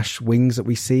moustache wings that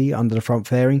we see under the front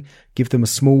fairing. Give them a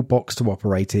small box to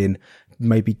operate in,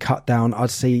 maybe cut down.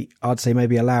 I'd say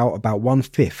maybe allow about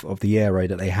 1/5 of the aero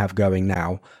that they have going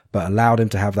now, but allow them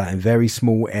to have that in very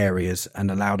small areas and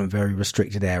allow them very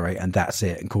restricted aero, and that's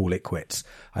it, and call it quits.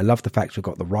 I love the fact we've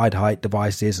got the ride height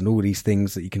devices and all these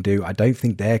things that you can do. I don't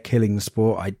think they're killing the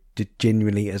sport. I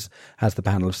genuinely, as the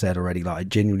panel have said already, like I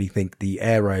genuinely think the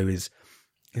aero is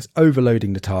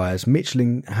overloading the tires.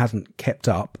 Michelin hasn't kept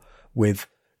up with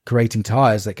creating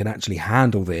tires that can actually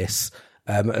handle this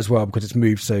as well, because it's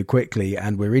moved so quickly,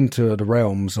 and we're into the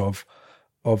realms of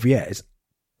it's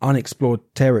unexplored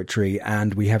territory,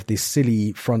 and we have this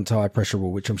silly front tire pressure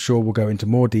rule, which I'm sure we'll go into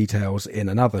more details in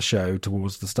another show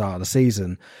towards the start of the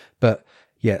season. But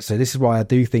yeah, so this is why I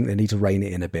do think they need to rein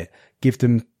it in a bit. Give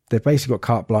them they've basically got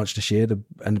carte blanche this year,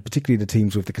 and particularly the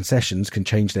teams with the concessions can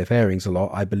change their fairings a lot.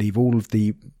 I believe all of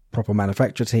the proper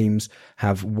manufacturer teams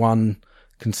have one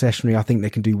concessionary. I think they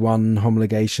can do one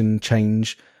homologation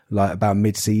change like about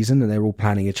mid-season, and they're all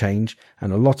planning a change.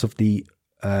 And a lot of the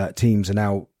teams are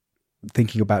now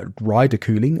thinking about rider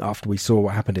cooling after we saw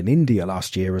what happened in India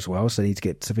last year as well. So they need to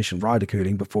get sufficient rider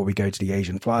cooling before we go to the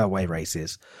Asian flyaway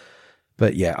races.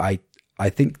 But yeah, I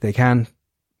think they can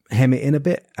hem it in a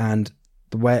bit, and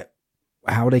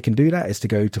how they can do that is to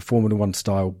go to Formula One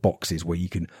style boxes where you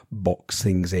can box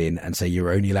things in and say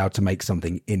you're only allowed to make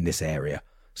something in this area.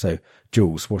 So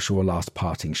Jules, what's your last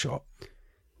parting shot?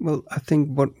 Well, I think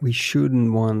what we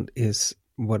shouldn't want is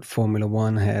what Formula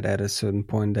One had at a certain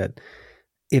point, that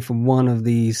if one of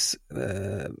these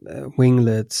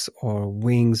winglets or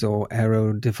wings or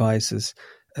aero devices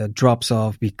drops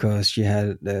off because you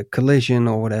had a collision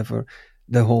or whatever,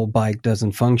 the whole bike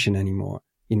doesn't function anymore.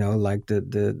 You know, like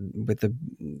the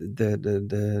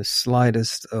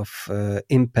slightest of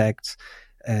impacts,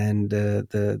 and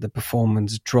the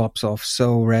performance drops off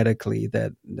so radically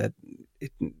that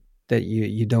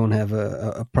you don't have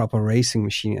a proper racing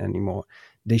machine anymore.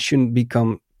 They shouldn't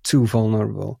become too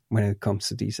vulnerable when it comes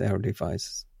to these aero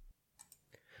devices.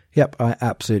 Yep, I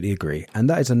absolutely agree. And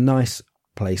that is a nice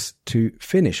place to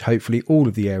finish. Hopefully all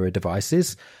of the aero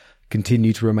devices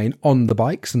continue to remain on the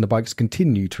bikes, and the bikes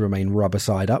continue to remain rubber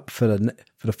side up for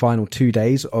the final 2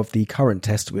 days of the current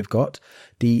test we've got.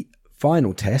 The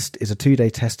final test is a 2-day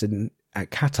test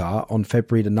at Qatar on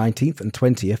February the 19th and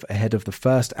 20th, ahead of the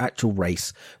first actual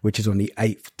race, which is on the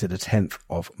 8th to the 10th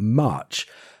of March.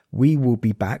 We will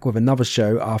be back with another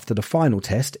show after the final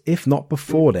test, if not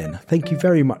before then. Thank you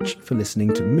very much for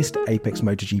listening to Mr. Apex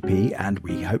MotoGP, and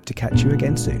we hope to catch you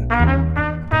again soon.